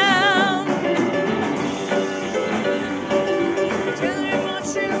now. Tell Him what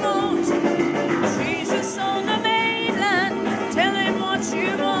you want. Jesus on the main line, tell Him what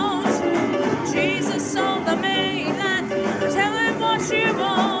you want. Jesus on the main line, tell Him what you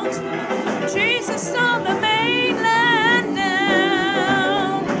want. Jesus on the main line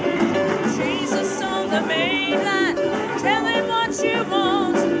now. Jesus on the main line, tell Him what you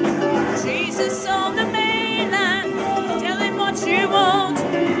want. Jesus on the main line, tell Him what you want.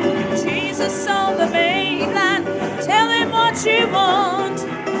 Jesus on the main line, tell Him what you want.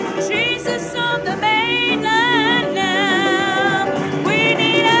 Jesus on the main line now. We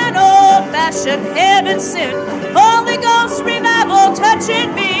need an old-fashioned heaven-sent Holy Ghost revival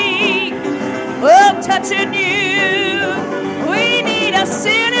touching me. Oh, touching you. We need a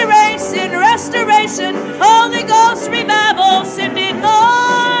sin erasing restoration, Holy Ghost revival sending,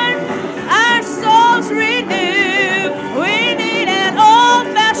 Lord, our souls renew. We need an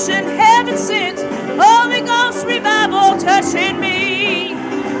old-fashioned heaven-sent Holy Ghost revival touching me.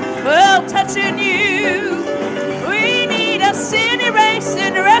 Well, touching you. We need a sin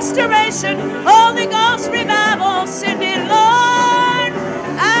erasing restoration, Holy Ghost revival sending, Lord,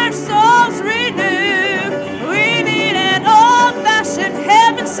 our souls renew. We need an old-fashioned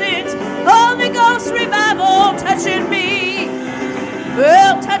heaven-sent Holy Ghost revival touching me.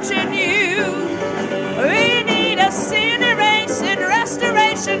 Well, touching you. We need a sin erasing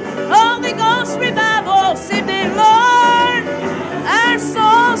restoration, Holy Ghost revival sending, Lord, our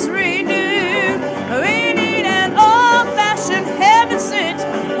souls renew. We need an old-fashioned heaven-sent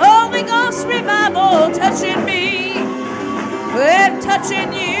Holy Ghost revival touching me. We're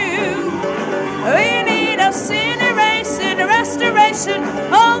touching you. We need a sin erasing restoration,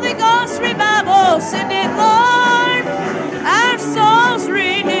 Holy Ghost revival sending, Lord, our souls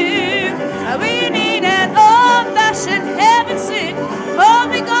renew. We need an old-fashioned heaven-sent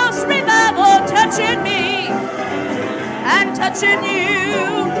Holy Ghost revival touching me and touching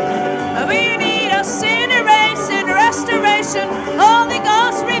you. We need a sin erasing restoration, Holy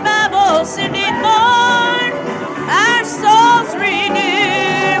Ghost revival sending, Lord, our souls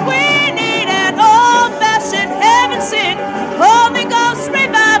renew. We need an old-fashioned heaven-sent Holy Ghost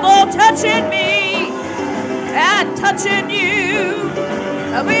revival touching me and touching you.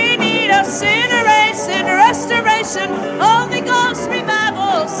 We need a sin erasing restoration, Holy Ghost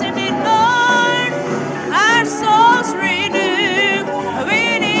revival sending, Lord, our souls renew.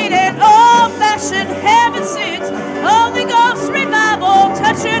 We need an old-fashioned heaven-sent Holy Ghost revival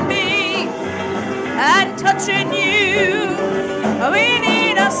touching me and touching you. We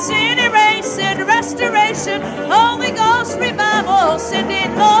need a sin erasing restoration, Holy Ghost revival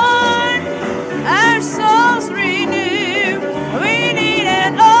sending, Lord, our souls renew. We need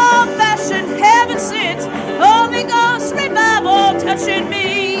an old-fashioned heaven-sent Holy Ghost revival touching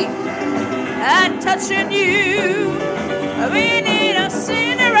me and touching you. We need a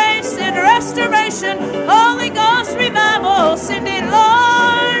sin erasing restoration, Holy Ghost revival sending,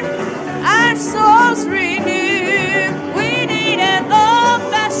 Lord,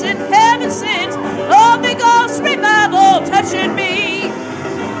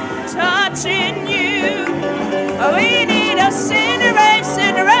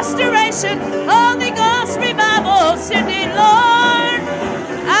 restoration, Holy Ghost revival, send it, Lord.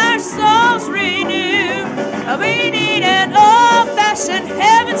 Our souls renew. We need an old-fashioned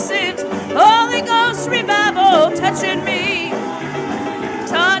heaven-sent Holy Ghost revival, touching me,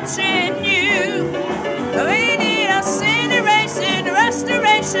 touching you. We need a sin erasing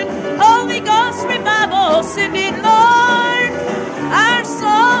restoration, Holy Ghost revival, send it, Lord. Our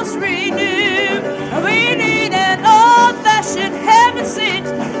souls renew. We need an old-fashioned heaven-sent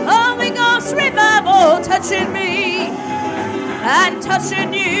Holy Ghost revival, touching me and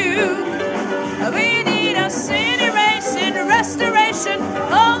touching you. We need a sin erasing restoration,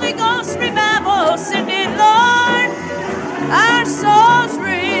 Holy Ghost revival, send it, Lord. Our souls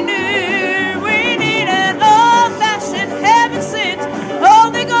renew. We need an old-fashioned heaven-sent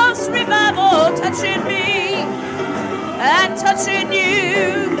Holy Ghost revival, touching me and touching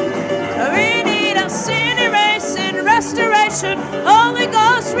you. We need a sin erasing restoration, Holy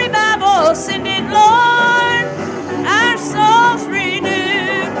Ghost revival, send it, Lord. Our souls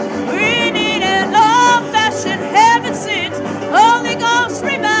renew. We need an old-fashioned heaven-sent Holy Ghost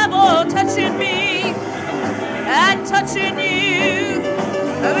revival, touching me and touching you.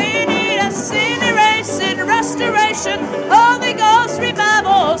 We need a sin erasing restoration, Holy Ghost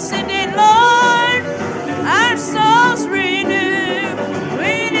revival, send it, Lord. Our souls renew.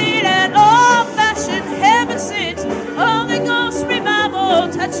 We need an old-fashioned heaven-sent Holy Ghost revival,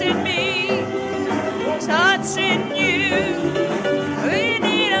 touching me, touching you. We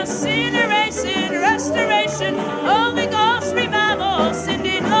need a sin erasing restoration, Holy Ghost revival, send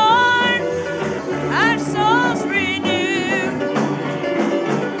it, Lord. Our souls renew.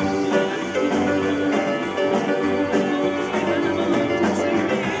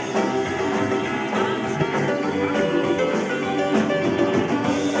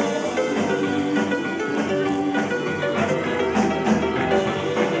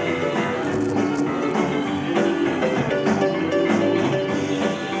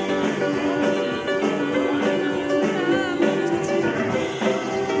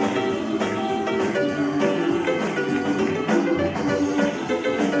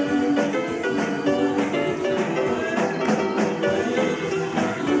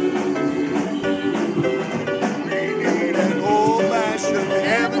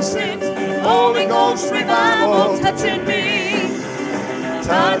 Holy Ghost revival, touching me,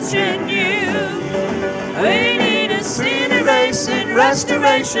 touching you. We need a sin erasing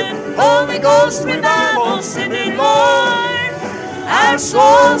restoration, Holy Ghost revival, send it, Lord. Our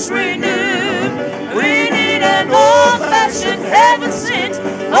souls renew. We need an old-fashioned heaven-sent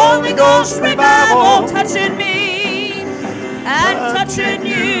Holy Ghost revival, touching me and touching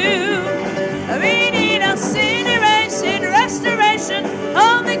you. We need a sin erasing restoration,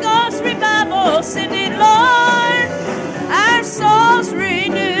 Holy Ghost revival, send it, Lord. Our souls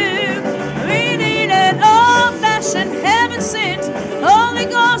renew. We need an old-fashioned heaven-sent Holy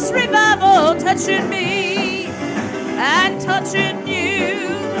Ghost revival, touching me and touching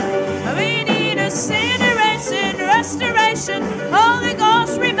you. We need a sin erasing restoration, Holy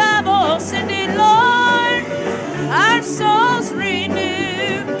Ghost revival, send it, Lord. Our souls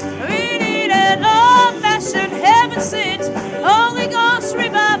renew. We need an old-fashioned heaven-sent Holy Ghost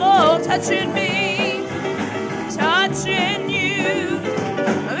revival, touching me, touching you.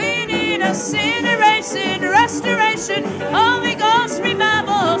 We need a sin erasing restoration, Holy Ghost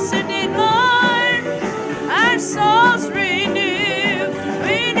revival, send it, Lord. Our souls renew.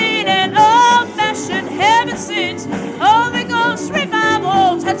 We need an old-fashioned heaven-sent Holy Ghost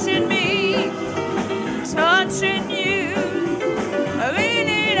revival, touching me, touching you. We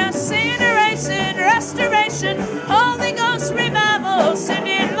need a sin erasing restoration, Holy Ghost revival, send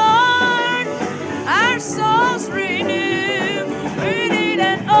it, Lord. Our souls renew. We need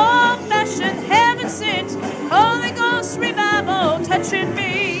an old-fashioned heaven-sent Holy Ghost revival, touching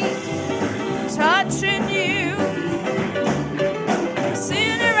me, touching you.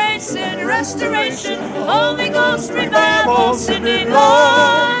 Sin erasing restoration, Holy Ghost revival, send it,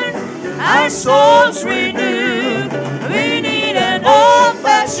 Lord. Our souls renew. We need an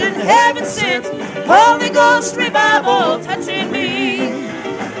old-fashioned heaven-sent Holy Ghost revival, touching me,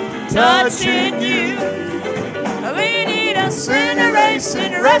 touching you. We need a sin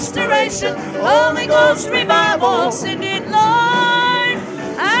erasing restoration, Holy Ghost revival, send it, Lord.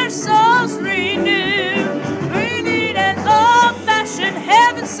 Our souls renew. We need an old-fashioned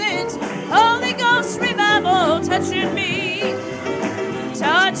heaven-sent Holy Ghost revival, touching me,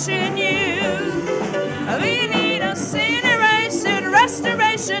 touching you. We need a sin erasing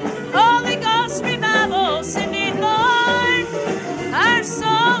restoration, Holy Ghost revival, send it, Lord. Our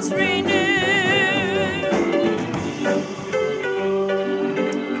souls renew.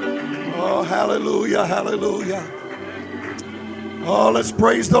 hallelujah, hallelujah. Oh, let's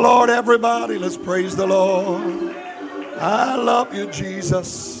praise the Lord, everybody. Let's praise the Lord. I love you,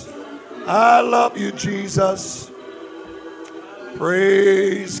 Jesus. I love you, Jesus.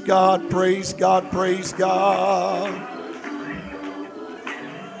 Praise God, praise God, praise God.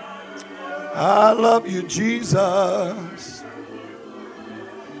 I love you, Jesus.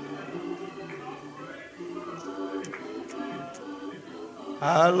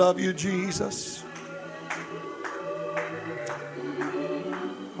 I love you, Jesus.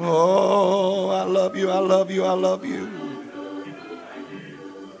 Oh, I love you, I love you, I love you.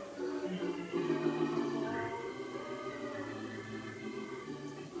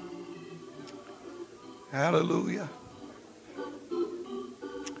 Hallelujah.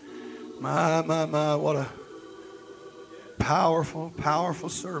 My, what a powerful, powerful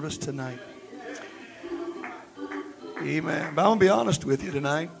service tonight. Amen. But I'm going to be honest with you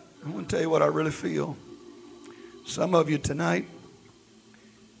tonight. I'm going to tell you what I really feel. Some of you tonight,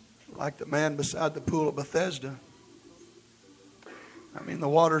 like the man beside the pool of Bethesda, I mean, the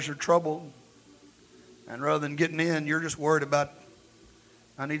waters are troubled. And rather than getting in, you're just worried about,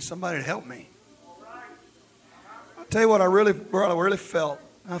 I need somebody to help me. I'll tell you what I really felt.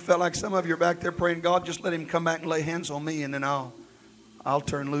 I felt like some of you are back there praying, God, just let him come back and lay hands on me, and then I'll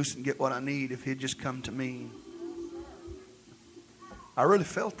turn loose and get what I need if he'd just come to me. I really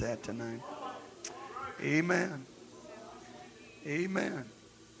felt that tonight. Amen. Amen.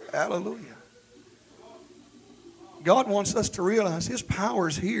 Hallelujah. God wants us to realize his power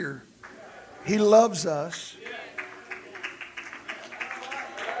is here. He loves us.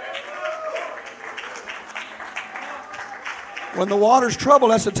 When the water's trouble,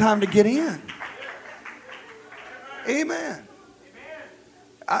 that's the time to get in. Amen.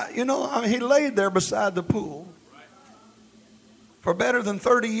 He laid there beside the pool for better than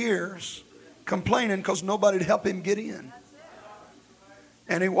 30 years, complaining because nobody'd help him get in.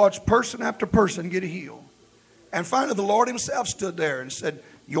 And he watched person after person get healed. And finally the Lord himself stood there and said,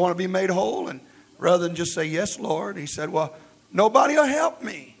 you want to be made whole? And rather than just say, yes, Lord, he said, well, nobody will help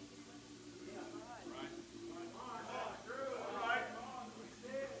me.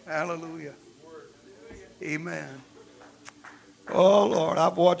 Hallelujah. Amen. Oh, Lord,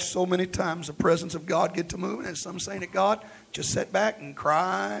 I've watched so many times the presence of God get to moving, and some saying to God, just sit back and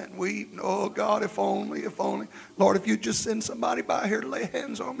cry and weep. Oh, God, if only, if only. Lord, if you just send somebody by here to lay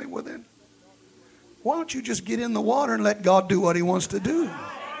hands on me within. Why don't you just get in the water and let God do what he wants to do?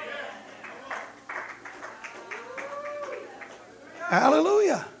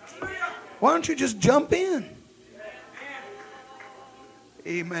 Hallelujah. Why don't you just jump in?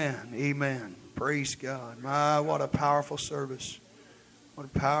 Amen. Amen. Praise God. My, what a powerful service. What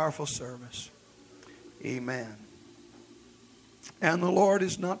a powerful service. Amen. And the Lord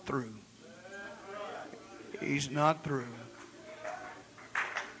is not through. He's not through.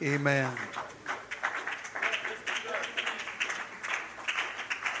 Amen.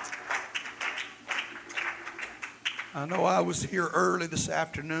 I know I was here early this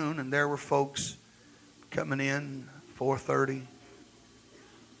afternoon, and there were folks coming in 4:30.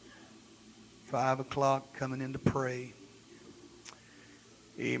 5 o'clock coming in to pray.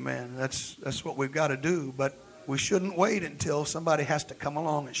 Amen. That's what we've got to do. But we shouldn't wait until somebody has to come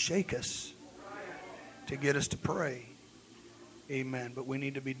along and shake us to get us to pray. Amen. But we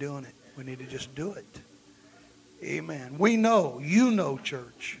need to be doing it. We need to just do it. Amen. We know, you know,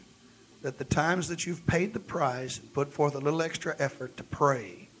 church, that the times that you've paid the price and put forth a little extra effort to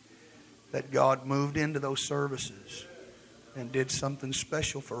pray, that God moved into those services and did something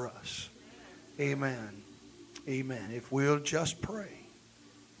special for us. Amen. Amen. If we'll just pray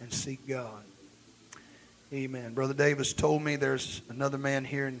and seek God. Amen. Brother Davis told me there's another man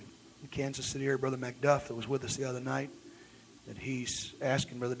here in Kansas City area, Brother McDuff, that was with us the other night, that he's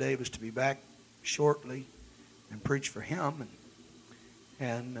asking Brother Davis to be back shortly and preach for him.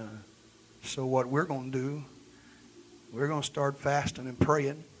 And so what we're going to do, we're going to start fasting and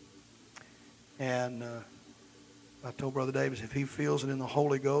praying. And I told Brother Davis if he feels it in the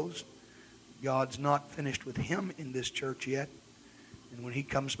Holy Ghost, God's not finished with him in this church yet. And when he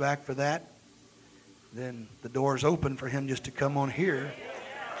comes back for that, then the door's open for him just to come on here.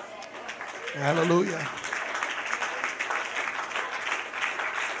 Hallelujah.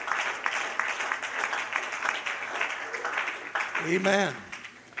 Amen.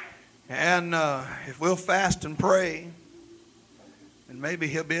 And if we'll fast and pray, and maybe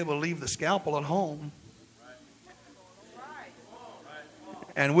he'll be able to leave the scalpel at home.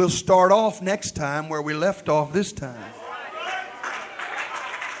 And we'll start off next time where we left off this time.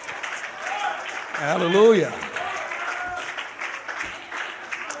 Hallelujah.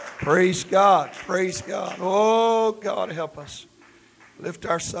 Praise God. Praise God. Oh, God, help us. Lift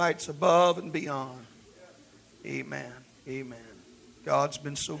our sights above and beyond. Amen. Amen. God's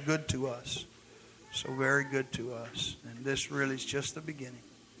been so good to us. So very good to us. And this really is just the beginning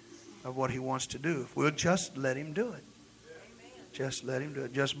of what He wants to do. If we'll just let Him do it. Just let Him do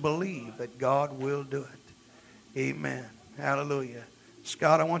it. Just believe that God will do it. Amen. Hallelujah.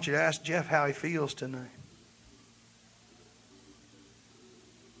 Scott, I want you to ask Jeff how he feels tonight.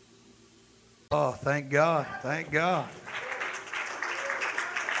 Oh, thank God. Thank God.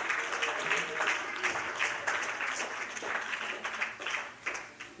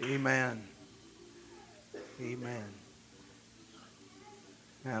 Amen. Amen.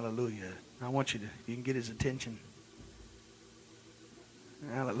 Hallelujah. I want you can get his attention.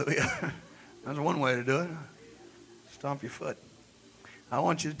 Hallelujah. That's one way to do it. Stomp your foot. I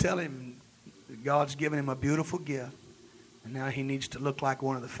want you to tell him that God's given him a beautiful gift, and now he needs to look like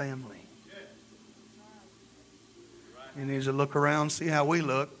one of the family. He needs to look around, see how we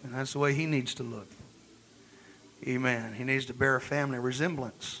look, and that's the way he needs to look. Amen. He needs to bear a family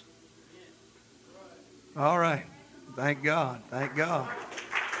resemblance. All right. Thank God. Thank God.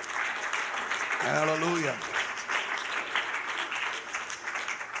 Hallelujah.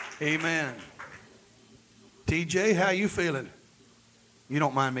 Amen. TJ, how you feeling? You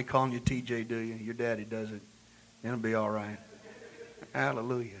don't mind me calling you TJ, do you? Your daddy does it. It'll be all right.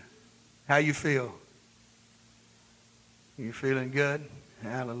 Hallelujah. How you feel? You feeling good?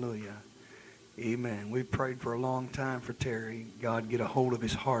 Hallelujah. Amen. We prayed for a long time for Terry. God get a hold of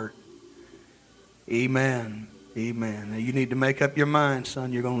his heart. Amen. Amen. Now you need to make up your mind,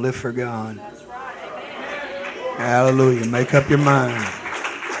 son. You're going to live for God. That's right. Amen. Hallelujah. Make up your mind.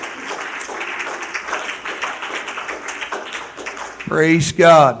 Praise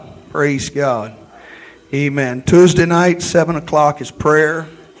God. Praise God. Amen. Tuesday night, 7 o'clock is prayer.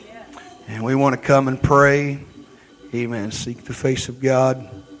 And we want to come and pray. Amen. Seek the face of God.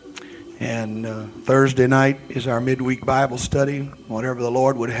 And Thursday night is our midweek Bible study. Whatever the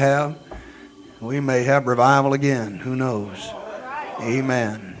Lord would have. We may have revival again. Who knows?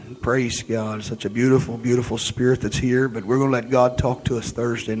 Amen. Praise God. Such a beautiful, beautiful spirit that's here. But we're going to let God talk to us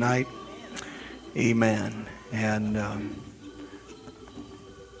Thursday night. Amen. And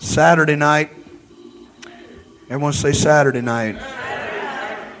Saturday night. Everyone say Saturday night.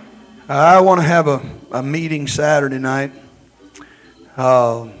 I want to have a meeting Saturday night.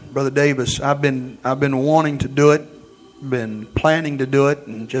 Brother Davis, I've been wanting to do it. Been planning to do it.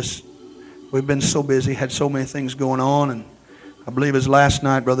 And just we've been so busy, had so many things going on, and I believe it was last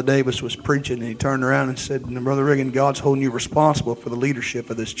night Brother Davis was preaching, and he turned around and said, Brother Riggin, God's holding you responsible for the leadership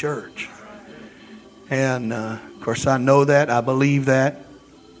of this church. And, of course, I know that. I believe that.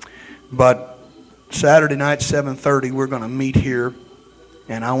 But Saturday night, 7:30, we're going to meet here,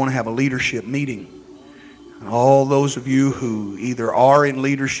 and I want to have a leadership meeting. And all those of you who either are in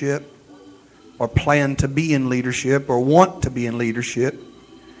leadership or plan to be in leadership or want to be in leadership,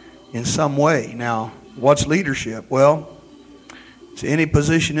 in some way. Now, what's leadership? Well, it's any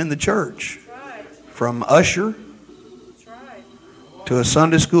position in the church. From usher to a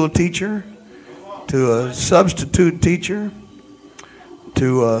Sunday school teacher to a substitute teacher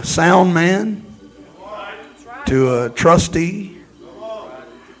to a sound man to a trustee.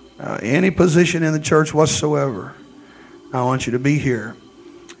 Any position in the church whatsoever. I want you to be here.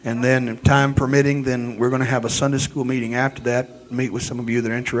 And then, time permitting, then we're going to have a Sunday school meeting after that. Meet with some of you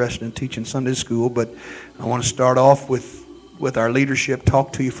that are interested in teaching Sunday school. But I want to start off with our leadership,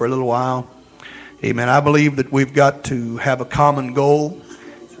 talk to you for a little while. Amen. I believe that we've got to have a common goal.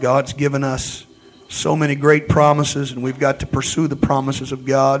 God's given us so many great promises, and we've got to pursue the promises of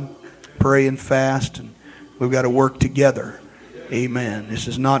God, pray and fast, and we've got to work together. Amen. This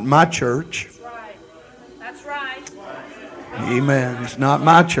is not my church. That's right. Amen. It's not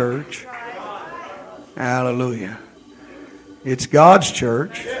my church. Hallelujah. It's God's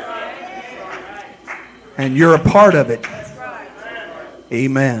church. And you're a part of it.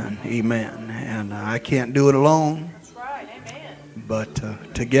 Amen. Amen. And I can't do it alone.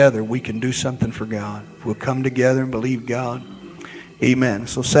 But together we can do something for God. We'll come together and believe God. Amen.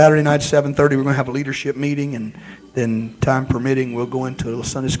 So Saturday night, 7:30, we're going to have a leadership meeting. And then, time permitting, we'll go into a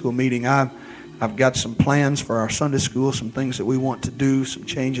Sunday school meeting. I've got some plans for our Sunday school, some things that we want to do, some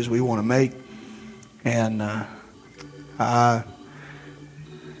changes we want to make. And I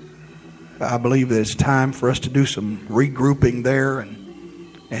believe that it's time for us to do some regrouping there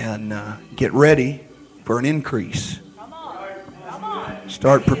and get ready for an increase. Come on. Come on.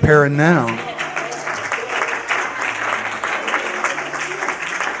 Start preparing now.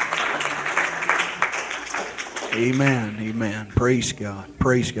 Amen. Amen. Praise God.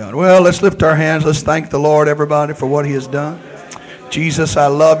 Praise God. Well, let's lift our hands. Let's thank the Lord, everybody, for what He has done. Jesus, I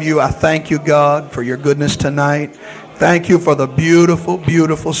love you. I thank you, God, for your goodness tonight. Thank you for the beautiful,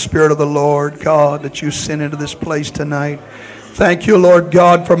 beautiful Spirit of the Lord, God, that you sent into this place tonight. Thank you, Lord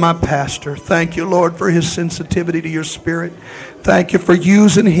God, for my pastor. Thank you, Lord, for his sensitivity to your Spirit. Thank you for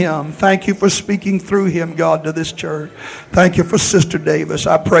using him. Thank you for speaking through him, God, to this church. Thank you for Sister Davis.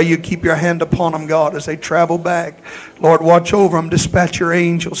 I pray you keep your hand upon them, God, as they travel back. Lord, watch over them. Dispatch your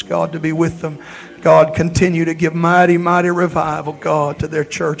angels, God, to be with them. God, continue to give mighty, mighty revival, God, to their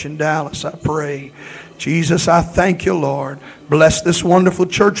church in Dallas, I pray. Jesus, I thank you, Lord. Bless this wonderful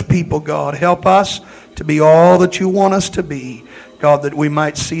church people, God. Help us to be all that you want us to be, God, that we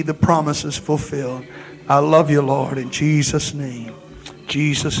might see the promises fulfilled. I love you, Lord, in Jesus' name.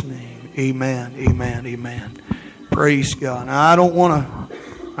 Jesus' name. Amen. Amen. Amen. Praise God. Now, I don't want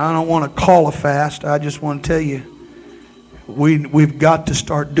to call a fast. I just want to tell you, we've got to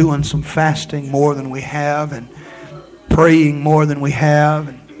start doing some fasting more than we have, and praying more than we have.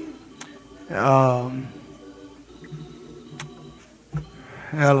 And,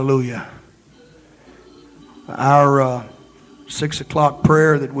 hallelujah. Our 6 o'clock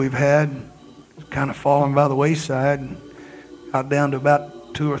prayer that we've had kind of fallen by the wayside, and got down to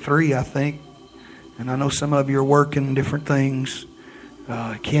about 2 or 3, I think. And I know some of you are working different things,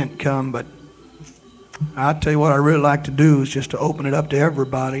 can't come, but I tell you what I really like to do is just to open it up to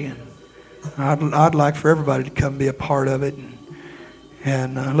everybody, and I'd like for everybody to come be a part of it.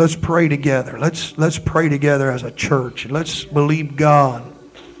 And let's pray together. Let's pray together as a church. Let's believe God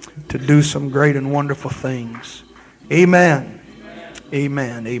to do some great and wonderful things. Amen.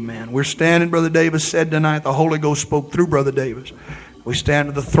 Amen. Amen. We're standing, Brother Davis said tonight, the Holy Ghost spoke through Brother Davis. We stand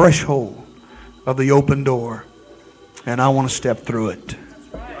at the threshold of the open door, and I want to step through it.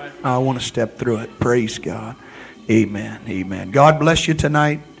 I want to step through it. Praise God. Amen. Amen. God bless you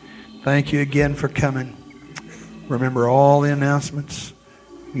tonight. Thank you again for coming. Remember all the announcements.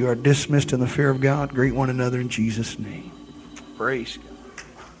 You are dismissed in the fear of God. Greet one another in Jesus' name. Praise God.